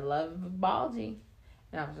started loving biology,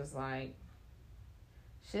 and I was just like,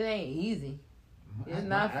 shit ain't easy. It's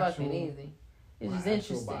not fucking easy. It's just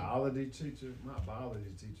interesting. My biology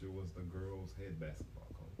teacher was the girls' head basketball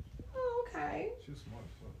coach. Oh, okay. She was smart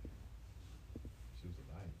as fuck. She was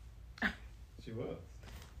a light. She was.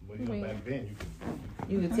 Well, you know, Yeah. back then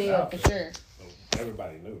You could tell for sure. So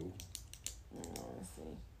everybody knew. Let's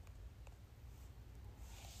see.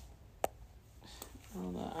 I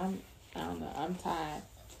don't know. I'm tired.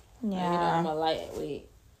 You know, I'm a lightweight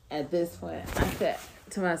at this point. I said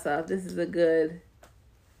to myself, this is a good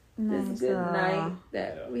night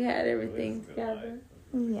that we had everything together.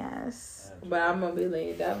 Yes. But I'm gonna be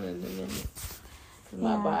laying down in a minute.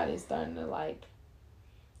 My body's starting to like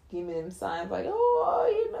give me them signs like,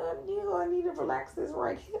 oh, you're gonna need to relax this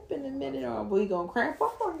right hip in a minute, or we gonna cramp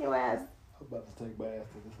up on your ass. I'm about to take baths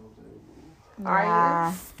to this hotel. Are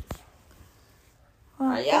you? Well,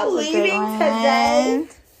 Are y'all that was a good leaving one. today?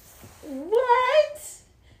 What?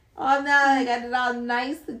 Oh no, I got it all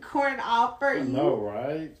nice and corn off for I you. know,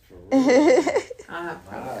 right? For real.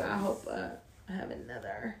 I hope I have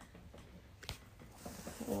another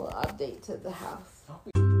little update to the house.